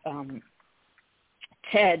called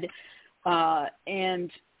Ted,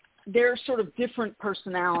 and they're sort of different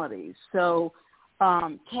personalities. So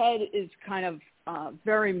Ted is kind of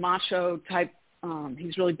very macho type.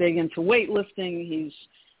 He's really big into weightlifting.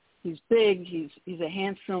 He's big. He's a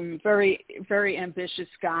handsome, very, very ambitious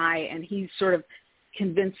guy, and he's sort of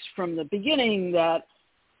convinced from the beginning that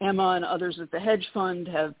Emma and others at the hedge fund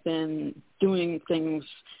have been doing things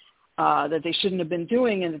that they shouldn't have been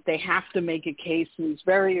doing, and that they have to make a case. And he's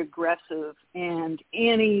very aggressive. And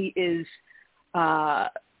Annie is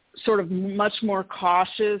sort of much more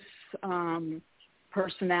cautious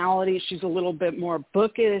personality. She's a little bit more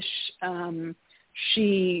bookish.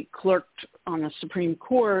 She clerked on the Supreme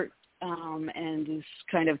Court and is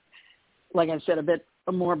kind of, like I said, a bit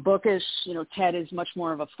more bookish. Ted is much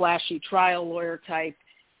more of a flashy trial lawyer type.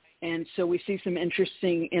 And so we see some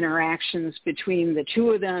interesting interactions between the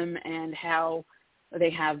two of them, and how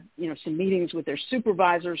they have, some meetings with their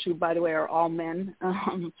supervisors, who, by the way, are all men,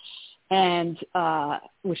 and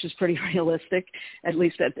which is pretty realistic, at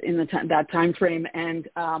least in that time frame. And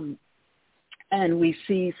we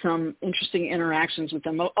see some interesting interactions with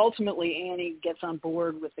them. Ultimately, Annie gets on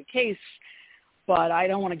board with the case, but I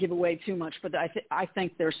don't want to give away too much. But I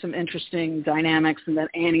think there's some interesting dynamics, and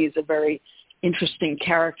that Annie is a very interesting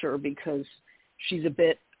character because she's a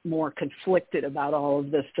bit more conflicted about all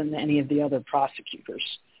of this than any of the other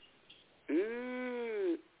prosecutors.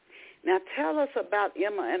 Now tell us about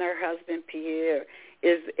Emma and her husband Pierre.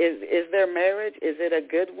 Is their marriage, is it a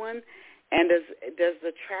good one? And does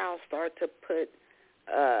the trial start to put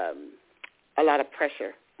a lot of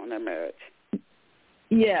pressure on their marriage?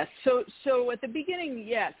 Yes. So at the beginning,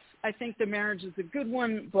 yes, I think the marriage is a good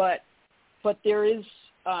one, but there is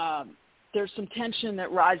there's some tension that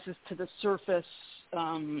rises to the surface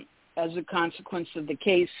as a consequence of the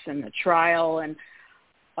case and the trial. And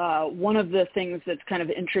one of the things that's kind of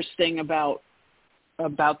interesting about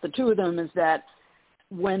the two of them is that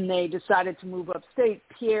when they decided to move upstate,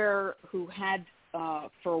 Pierre, who had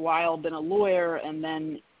for a while been a lawyer, and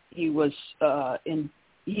then he was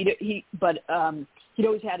he'd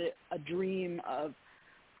always had a dream of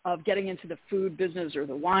getting into the food business or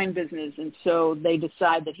the wine business, and so they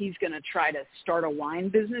decide that he's going to try to start a wine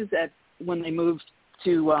business when they moved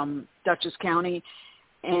to Dutchess County.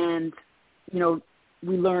 And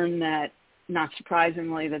we learn that, not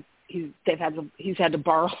surprisingly, that he's had to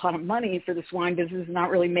borrow a lot of money for this wine business, not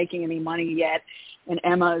really making any money yet. And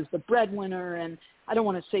Emma is the breadwinner. And I don't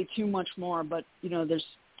want to say too much more, but, there's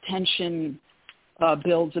tension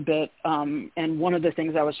builds a bit. And one of the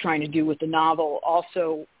things I was trying to do with the novel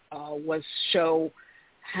also was show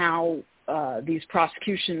how these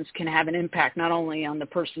prosecutions can have an impact not only on the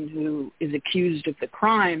person who is accused of the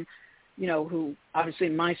crime, who obviously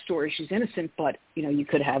in my story she's innocent, but, you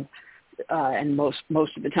could have, and most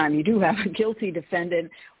of the time you do have a guilty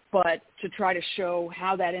defendant, but to try to show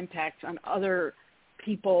how that impacts on other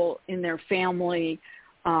people in their family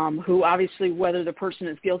who obviously, whether the person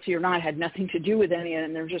is guilty or not, had nothing to do with any of it,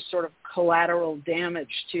 and they're just sort of collateral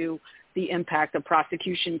damage to the impact the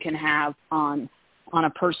prosecution can have on a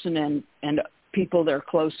person and people they're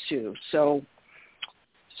close to. So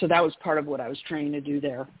that was part of what I was trying to do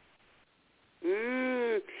there.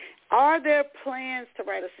 Are there plans to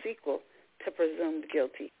write a sequel to Presumed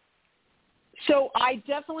Guilty? So I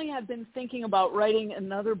definitely have been thinking about writing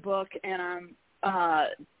another book, and I'm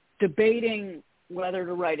debating whether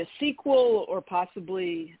to write a sequel or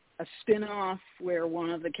possibly a spin-off where one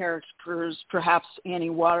of the characters, perhaps Annie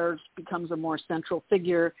Waters, becomes a more central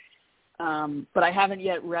figure. But I haven't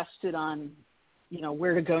yet rested on,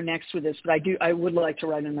 where to go next with this. But I would like to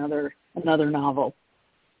write another novel.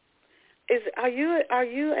 Are you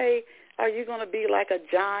going to be like a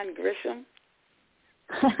John Grisham?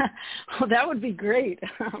 Well, that would be great.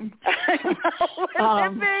 Wouldn't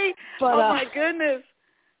it be? But, oh my goodness!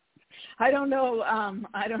 I don't know.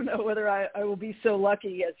 I don't know whether I will be so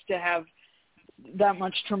lucky as to have that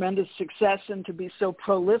much tremendous success and to be so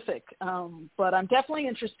prolific. But I'm definitely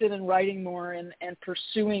interested in writing more and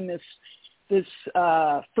pursuing this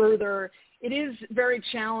further. It is very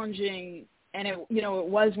challenging, and it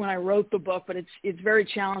was when I wrote the book, but it's very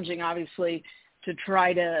challenging, obviously, to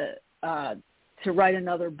try to write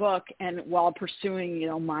another book and while pursuing,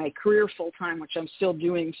 my career full time, which I'm still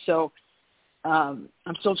doing. So I'm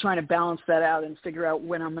still trying to balance that out and figure out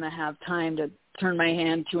when I'm going to have time to turn my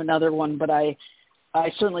hand to another one. But I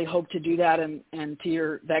certainly hope to do that. And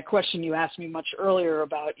to that question you asked me much earlier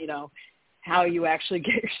about, how you actually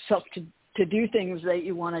get yourself to do things that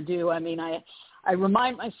you want to do. I mean, I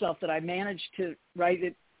remind myself that I managed to write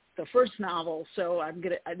it, the first novel, so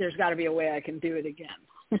there's got to be a way I can do it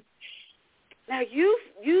again. Now, you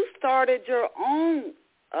started your own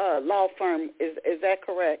law firm. Is that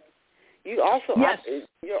correct? You also, yes.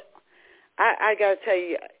 I got to tell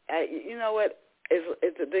you, you know what?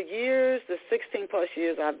 It's the years, the 16-plus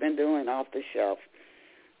years I've been doing Off the Shelf,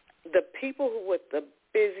 the people who with the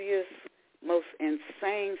busiest, most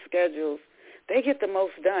insane schedules, they get the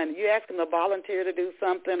most done. You ask them to volunteer to do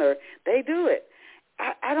something, or they do it.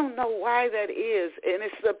 I don't know why that is, and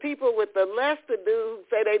it's the people with the less to do who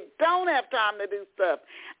say they don't have time to do stuff.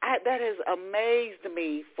 That has amazed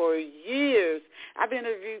me for years. I've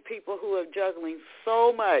interviewed people who are juggling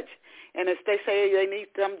so much, and if they say they need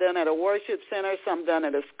some done at a worship center, some done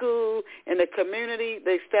at a school, in the community,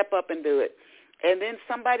 they step up and do it. And then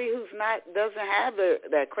somebody who's doesn't have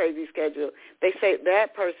that crazy schedule, they say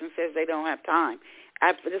that person says they don't have time.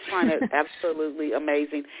 I just find it absolutely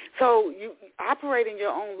amazing. So you operating your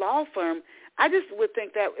own law firm, I just would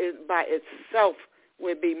think that by itself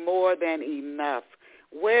would be more than enough.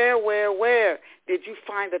 Where did you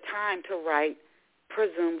find the time to write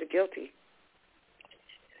Presumed Guilty?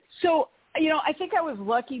 So, I think I was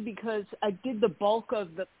lucky because I did the bulk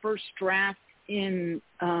of the first draft in,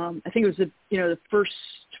 I think it was the first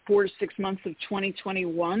 4 to 6 months of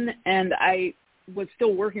 2021, and I was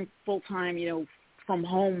still working full-time, from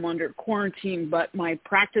home under quarantine, but my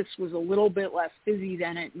practice was a little bit less busy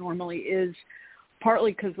than it normally is,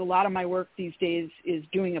 partly because a lot of my work these days is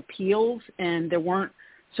doing appeals, and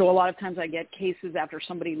so a lot of times I get cases after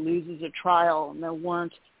somebody loses a trial, and there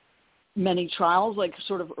weren't many trials, like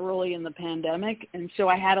sort of early in the pandemic, and so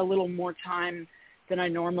I had a little more time than I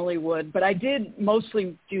normally would. But I did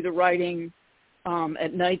mostly do the writing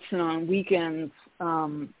at nights and on weekends,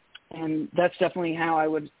 and that's definitely how I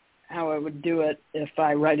would do it if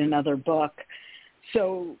I write another book.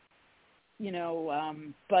 So,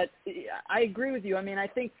 but I agree with you. I mean, I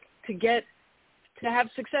think to have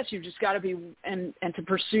success, you've just got to be, and to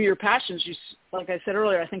pursue your passions, like I said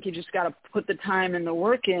earlier, I think you just got to put the time and the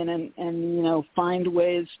work in and find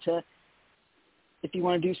ways to, if you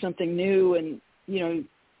want to do something new, and,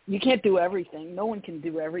 you can't do everything. No one can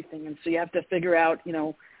do everything. And so you have to figure out,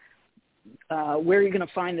 where you're going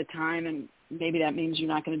to find the time, and maybe that means you're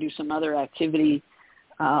not going to do some other activity,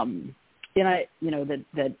 that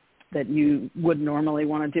you would normally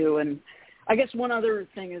want to do. And I guess one other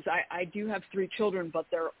thing is I do have 3 children, but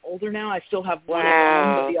they're older now. I still have one at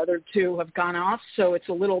home, but the other 2 have gone off. So I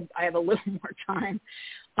have a little more time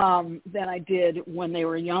than I did when they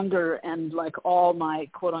were younger. And like all my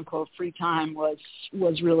quote unquote free time was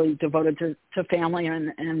really devoted to family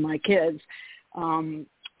and my kids.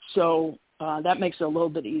 So that makes it a little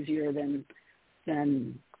bit easier than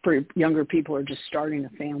for younger people who are just starting a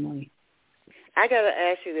family. I got to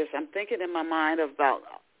ask you this. I'm thinking in my mind about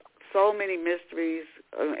so many mysteries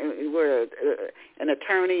where an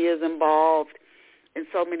attorney is involved in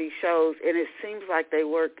so many shows, and it seems like they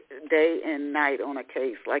work day and night on a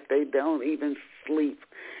case, like they don't even sleep.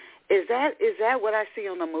 Is that what I see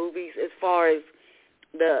on the movies as far as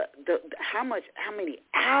the how many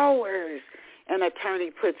hours an attorney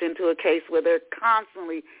puts into a case where they're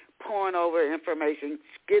constantly pouring over information,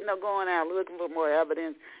 going out, looking for more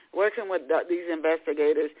evidence, working with these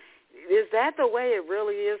investigators? Is that the way it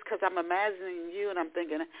really is? Because I'm imagining you and I'm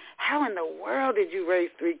thinking, how in the world did you raise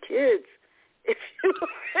 3 kids? If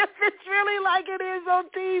it's really like it is on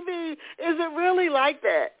TV, is it really like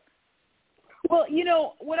that? Well,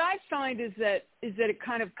 what I find is that it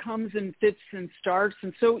kind of comes in fits and starts.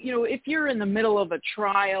 And so, if you're in the middle of a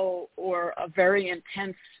trial or a very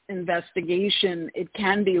intense investigation, it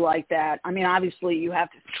can be like that. I mean, obviously you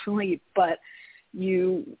have to sleep, but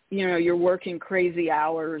you're working crazy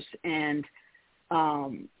hours and,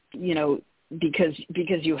 because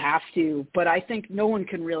you have to. But I think no one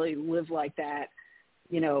can really live like that,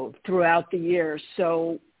 throughout the year.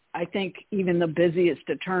 So I think even the busiest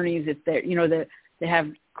attorneys, if they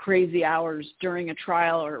have crazy hours during a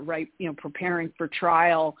trial or preparing for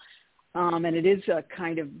trial, and it is a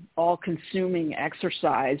kind of all-consuming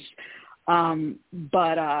exercise. But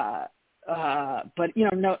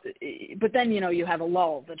then you have a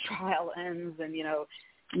lull. The trial ends, and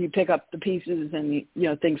you pick up the pieces, and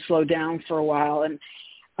things slow down for a while. And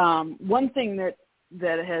one thing that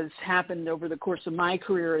has happened over the course of my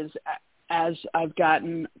career is, as I've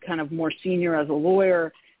gotten kind of more senior as a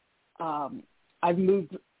lawyer, I've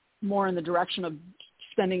moved more in the direction of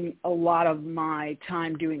spending a lot of my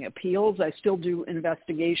time doing appeals. I still do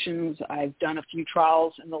investigations. I've done a few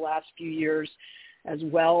trials in the last few years as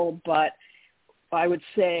well, but I would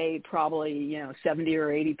say probably 70 or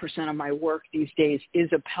 80% of my work these days is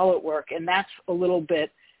appellate work, and that's a little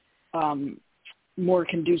bit more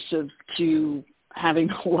conducive to having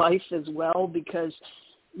a life as well, because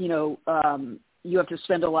you have to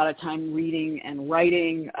spend a lot of time reading and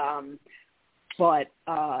writing, but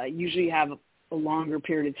usually you have a longer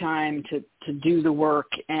period of time to do the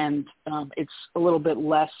work, and it's a little bit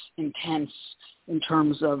less intense in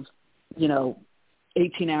terms of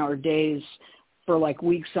 18-hour days for like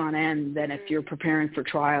weeks on end than if you're preparing for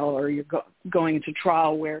trial or you're going into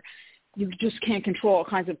trial, where you just can't control. All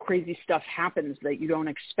kinds of crazy stuff happens that you don't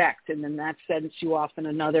expect, and then that sends you off in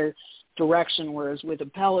another direction. Whereas with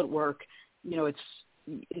appellate work,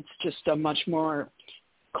 it's just a much more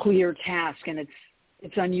clear task, and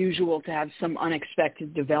it's unusual to have some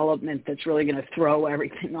unexpected development that's really going to throw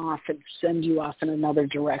everything off and send you off in another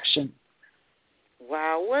direction.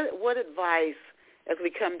 Wow. What advice, as we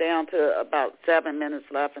come down to about 7 minutes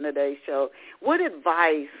left in today's show, what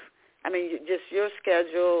advice, I mean, just your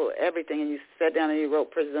schedule, everything, and you sat down and you wrote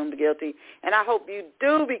Presumed Guilty, and I hope you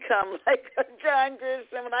do become like a John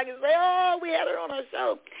Grisham, and I can say, oh, we had her on our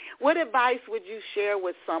show. What advice would you share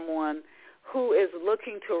with someone who is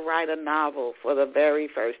looking to write a novel for the very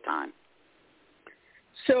first time?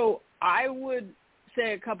 So I would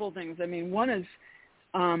say a couple of things. I mean, one is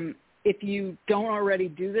if you don't already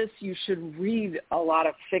do this, you should read a lot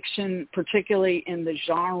of fiction, particularly in the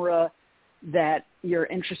genre that you're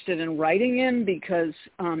interested in writing in, because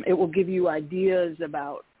it will give you ideas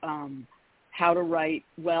about how to write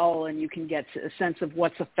well, and you can get a sense of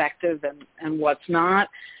what's effective and what's not.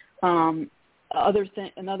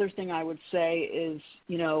 Another thing I would say is,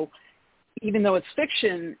 even though it's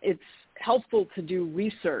fiction, it's helpful to do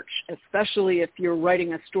research, especially if you're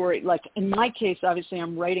writing a story. Like in my case, obviously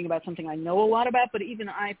I'm writing about something I know a lot about, but even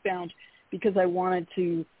I found, because I wanted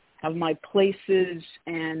to have my places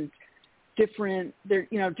and different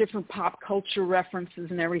pop culture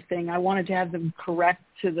references and everything, I wanted to have them correct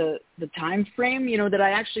to the time frame, that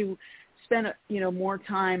I actually spent, more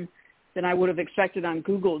time than I would have expected on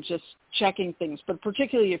Google just checking things. But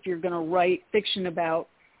particularly if you're going to write fiction about,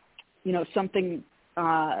 something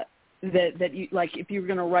that you, like if you're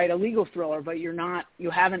going to write a legal thriller, but you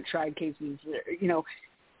haven't tried cases,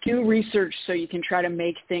 do research so you can try to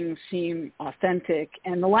make things seem authentic.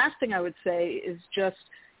 And the last thing I would say is just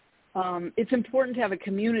it's important to have a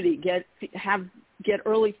community, get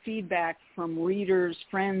early feedback from readers,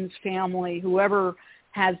 friends, family, whoever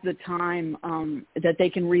has the time that they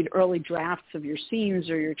can read early drafts of your scenes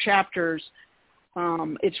or your chapters.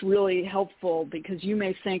 It's really helpful because you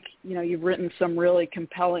may think, you've written some really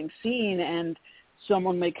compelling scene and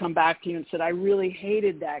someone may come back to you and said, I really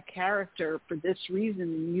hated that character for this reason.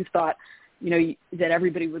 And you thought, that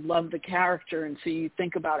everybody would love the character. And so you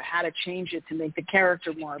think about how to change it to make the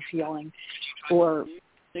character more appealing or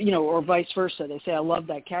vice versa. They say, I love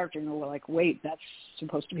that character. And we're like, wait, that's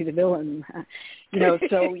supposed to be the villain.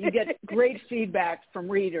 So you get great feedback from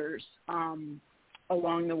readers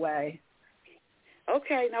along the way.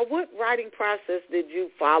 Okay. Now, what writing process did you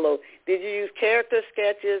follow? Did you use character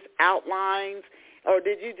sketches, outlines, or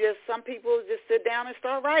did you some people just sit down and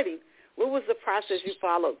start writing? What was the process you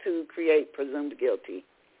followed to create Presumed Guilty?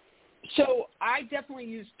 So I definitely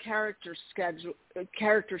used character sketches,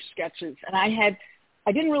 and I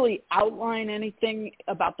didn't really outline anything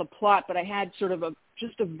about the plot, but I had sort of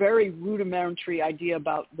just a very rudimentary idea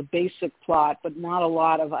about the basic plot, but not a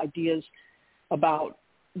lot of ideas about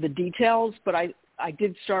the details. But I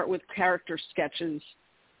did start with character sketches,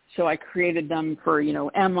 so I created them for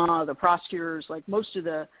Emma, the prosecutors, like most of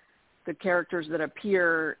the characters that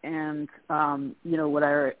appear, and what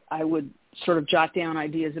I would sort of jot down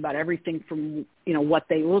ideas about everything from what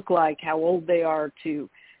they look like, how old they are, to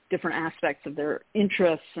different aspects of their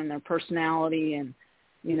interests and their personality, and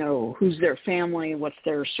who's their family, what's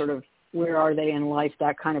their sort of, where are they in life,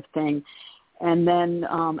 that kind of thing. And then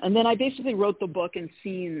I basically wrote the book in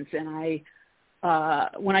scenes, and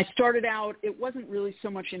when I started out, it wasn't really so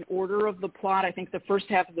much in order of the plot. I think the first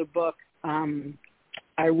half of the book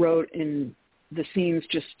I wrote in the scenes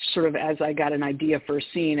just sort of as I got an idea for a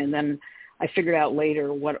scene, and then I figured out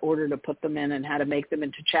later what order to put them in and how to make them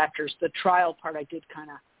into chapters. The trial part I did kind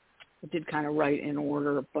of write in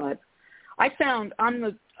order, but I found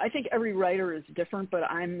I think every writer is different, but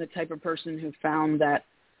I'm the type of person who found that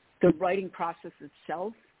the writing process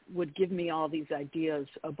itself would give me all these ideas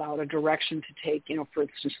about a direction to take, for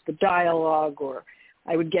instance, the dialogue, or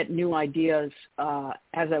I would get new ideas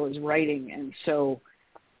as I was writing. And so,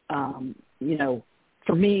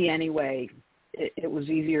 for me anyway, it was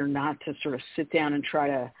easier not to sort of sit down and try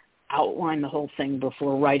to outline the whole thing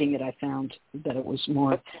before writing it. I found that it was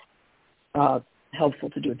more helpful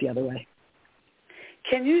to do it the other way.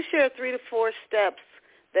 Can you share 3 to 4 steps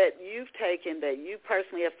that you've taken that you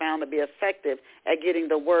personally have found to be effective at getting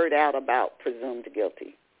the word out about Presumed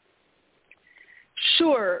Guilty?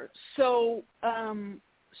 Sure. So,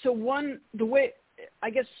 the way, I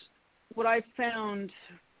guess what I found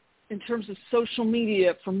in terms of social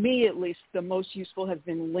media, for me at least, the most useful has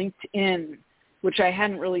been LinkedIn, which I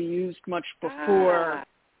hadn't really used much before.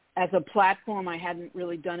 As a platform, I hadn't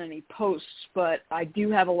really done any posts, but I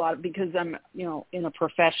do have a lot, because I'm, in a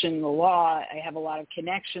profession, the law, I have a lot of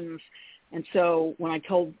connections. And so when I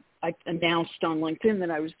announced on LinkedIn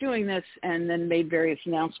that I was doing this, and then made various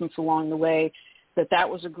announcements along the way, that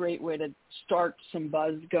was a great way to start some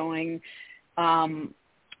buzz going.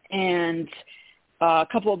 And a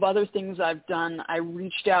couple of other things I've done, I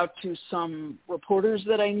reached out to some reporters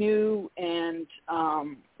that I knew and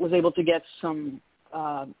was able to get some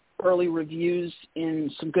early reviews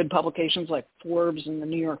in some good publications like Forbes and the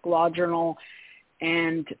New York Law Journal.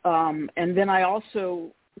 And then I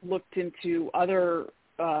also looked into other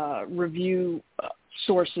review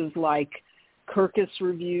sources like Kirkus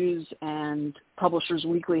Reviews, and Publishers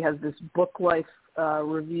Weekly has this Book Life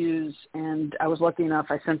reviews, and I was lucky enough,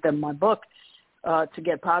 I sent them my book to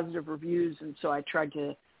get positive reviews, and so I tried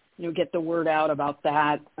to get the word out about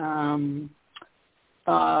that. And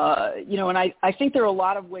I think there are a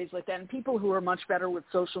lot of ways like that, and people who are much better with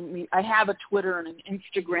social media. I have a Twitter and an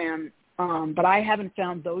Instagram, but I haven't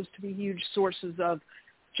found those to be huge sources of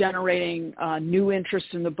generating new interest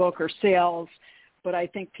in the book or sales. But I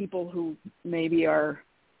think people who maybe are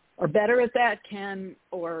better at that can,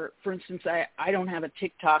 or for instance, I don't have a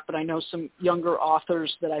TikTok, but I know some younger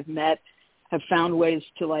authors that I've met have found ways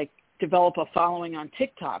to develop a following on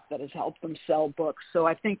TikTok that has helped them sell books. So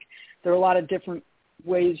I think there are a lot of different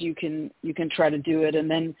ways you can try to do it. And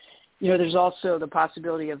then, there's also the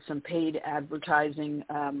possibility of some paid advertising.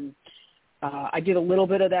 I did a little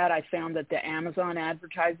bit of that. I found that the Amazon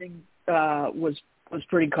advertising was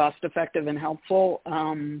pretty cost effective and helpful.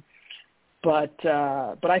 But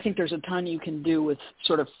I think there's a ton you can do with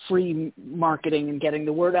sort of free marketing and getting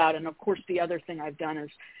the word out. And of course, the other thing I've done is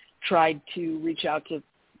tried to reach out to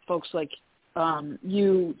folks like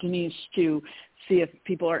you, Denise, to see if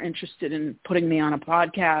people are interested in putting me on a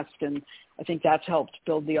podcast. And I think that's helped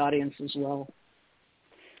build the audience as well.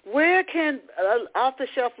 Where can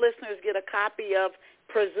off-the-shelf listeners get a copy of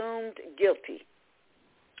Presumed Guilty?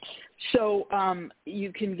 So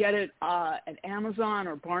you can get it at Amazon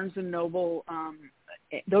or Barnes & Noble.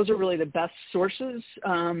 Those are really the best sources.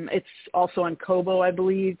 It's also on Kobo, I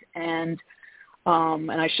believe. And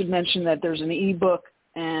I should mention that there's an e-book,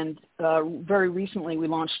 and very recently we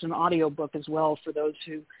launched an audio book as well for those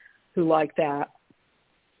who like that.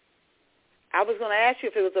 I was going to ask you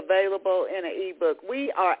if it was available in an e-book.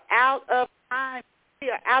 We are out of time. We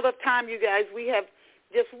are out of time, you guys. We have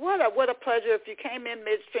just what a pleasure. If you came in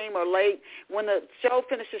midstream or late, when the show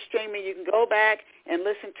finishes streaming, you can go back and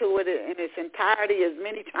listen to it in its entirety as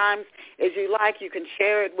many times as you like. You can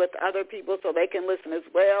share it with other people so they can listen as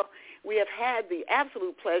well. We have had the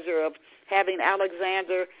absolute pleasure of having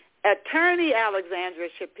Attorney Alexandra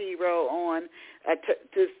Shapiro on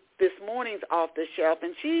this morning's Off the Shelf,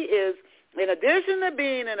 and she is, in addition to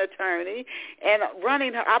being an attorney and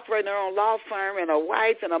operating her own law firm and a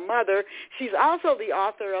wife and a mother, she's also the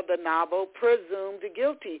author of the novel Presumed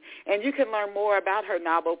Guilty. And you can learn more about her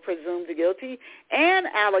novel Presumed Guilty and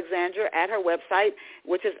Alexandra at her website,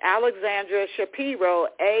 which is Alexandra Shapiro,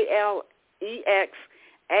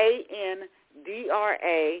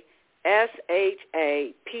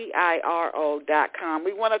 AlexandraShapiro.com.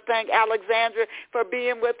 We want to thank Alexandra for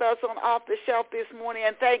being with us on Off the Shelf this morning,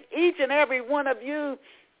 and thank each and every one of you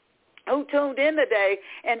who tuned in today.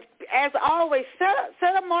 And as always,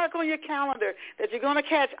 set a mark on your calendar that you're going to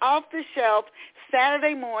catch Off the Shelf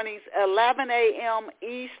Saturday mornings, 11 a.m.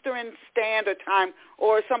 Eastern Standard Time,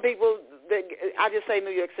 or some people, I just say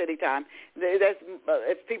New York City time.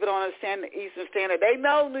 If people don't understand the Eastern Standard, they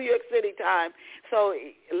know New York City time. So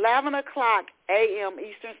 11 o'clock a.m.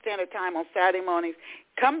 Eastern Standard Time on Saturday mornings.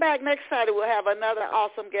 Come back next Saturday. We'll have another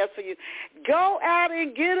awesome guest for you. Go out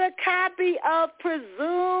and get a copy of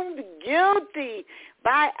Presumed Guilty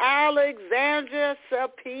by Alexandra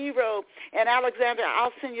Shapiro. And Alexandra,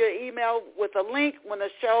 I'll send you an email with a link when the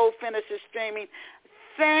show finishes streaming.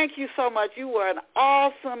 Thank you so much. You were an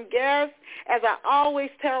awesome guest. As I always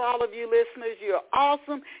tell all of you listeners, you're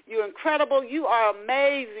awesome. You're incredible. You are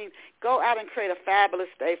amazing. Go out and create a fabulous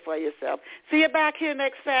day for yourself. See you back here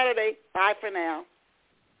next Saturday. Bye for now.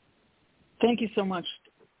 Thank you so much.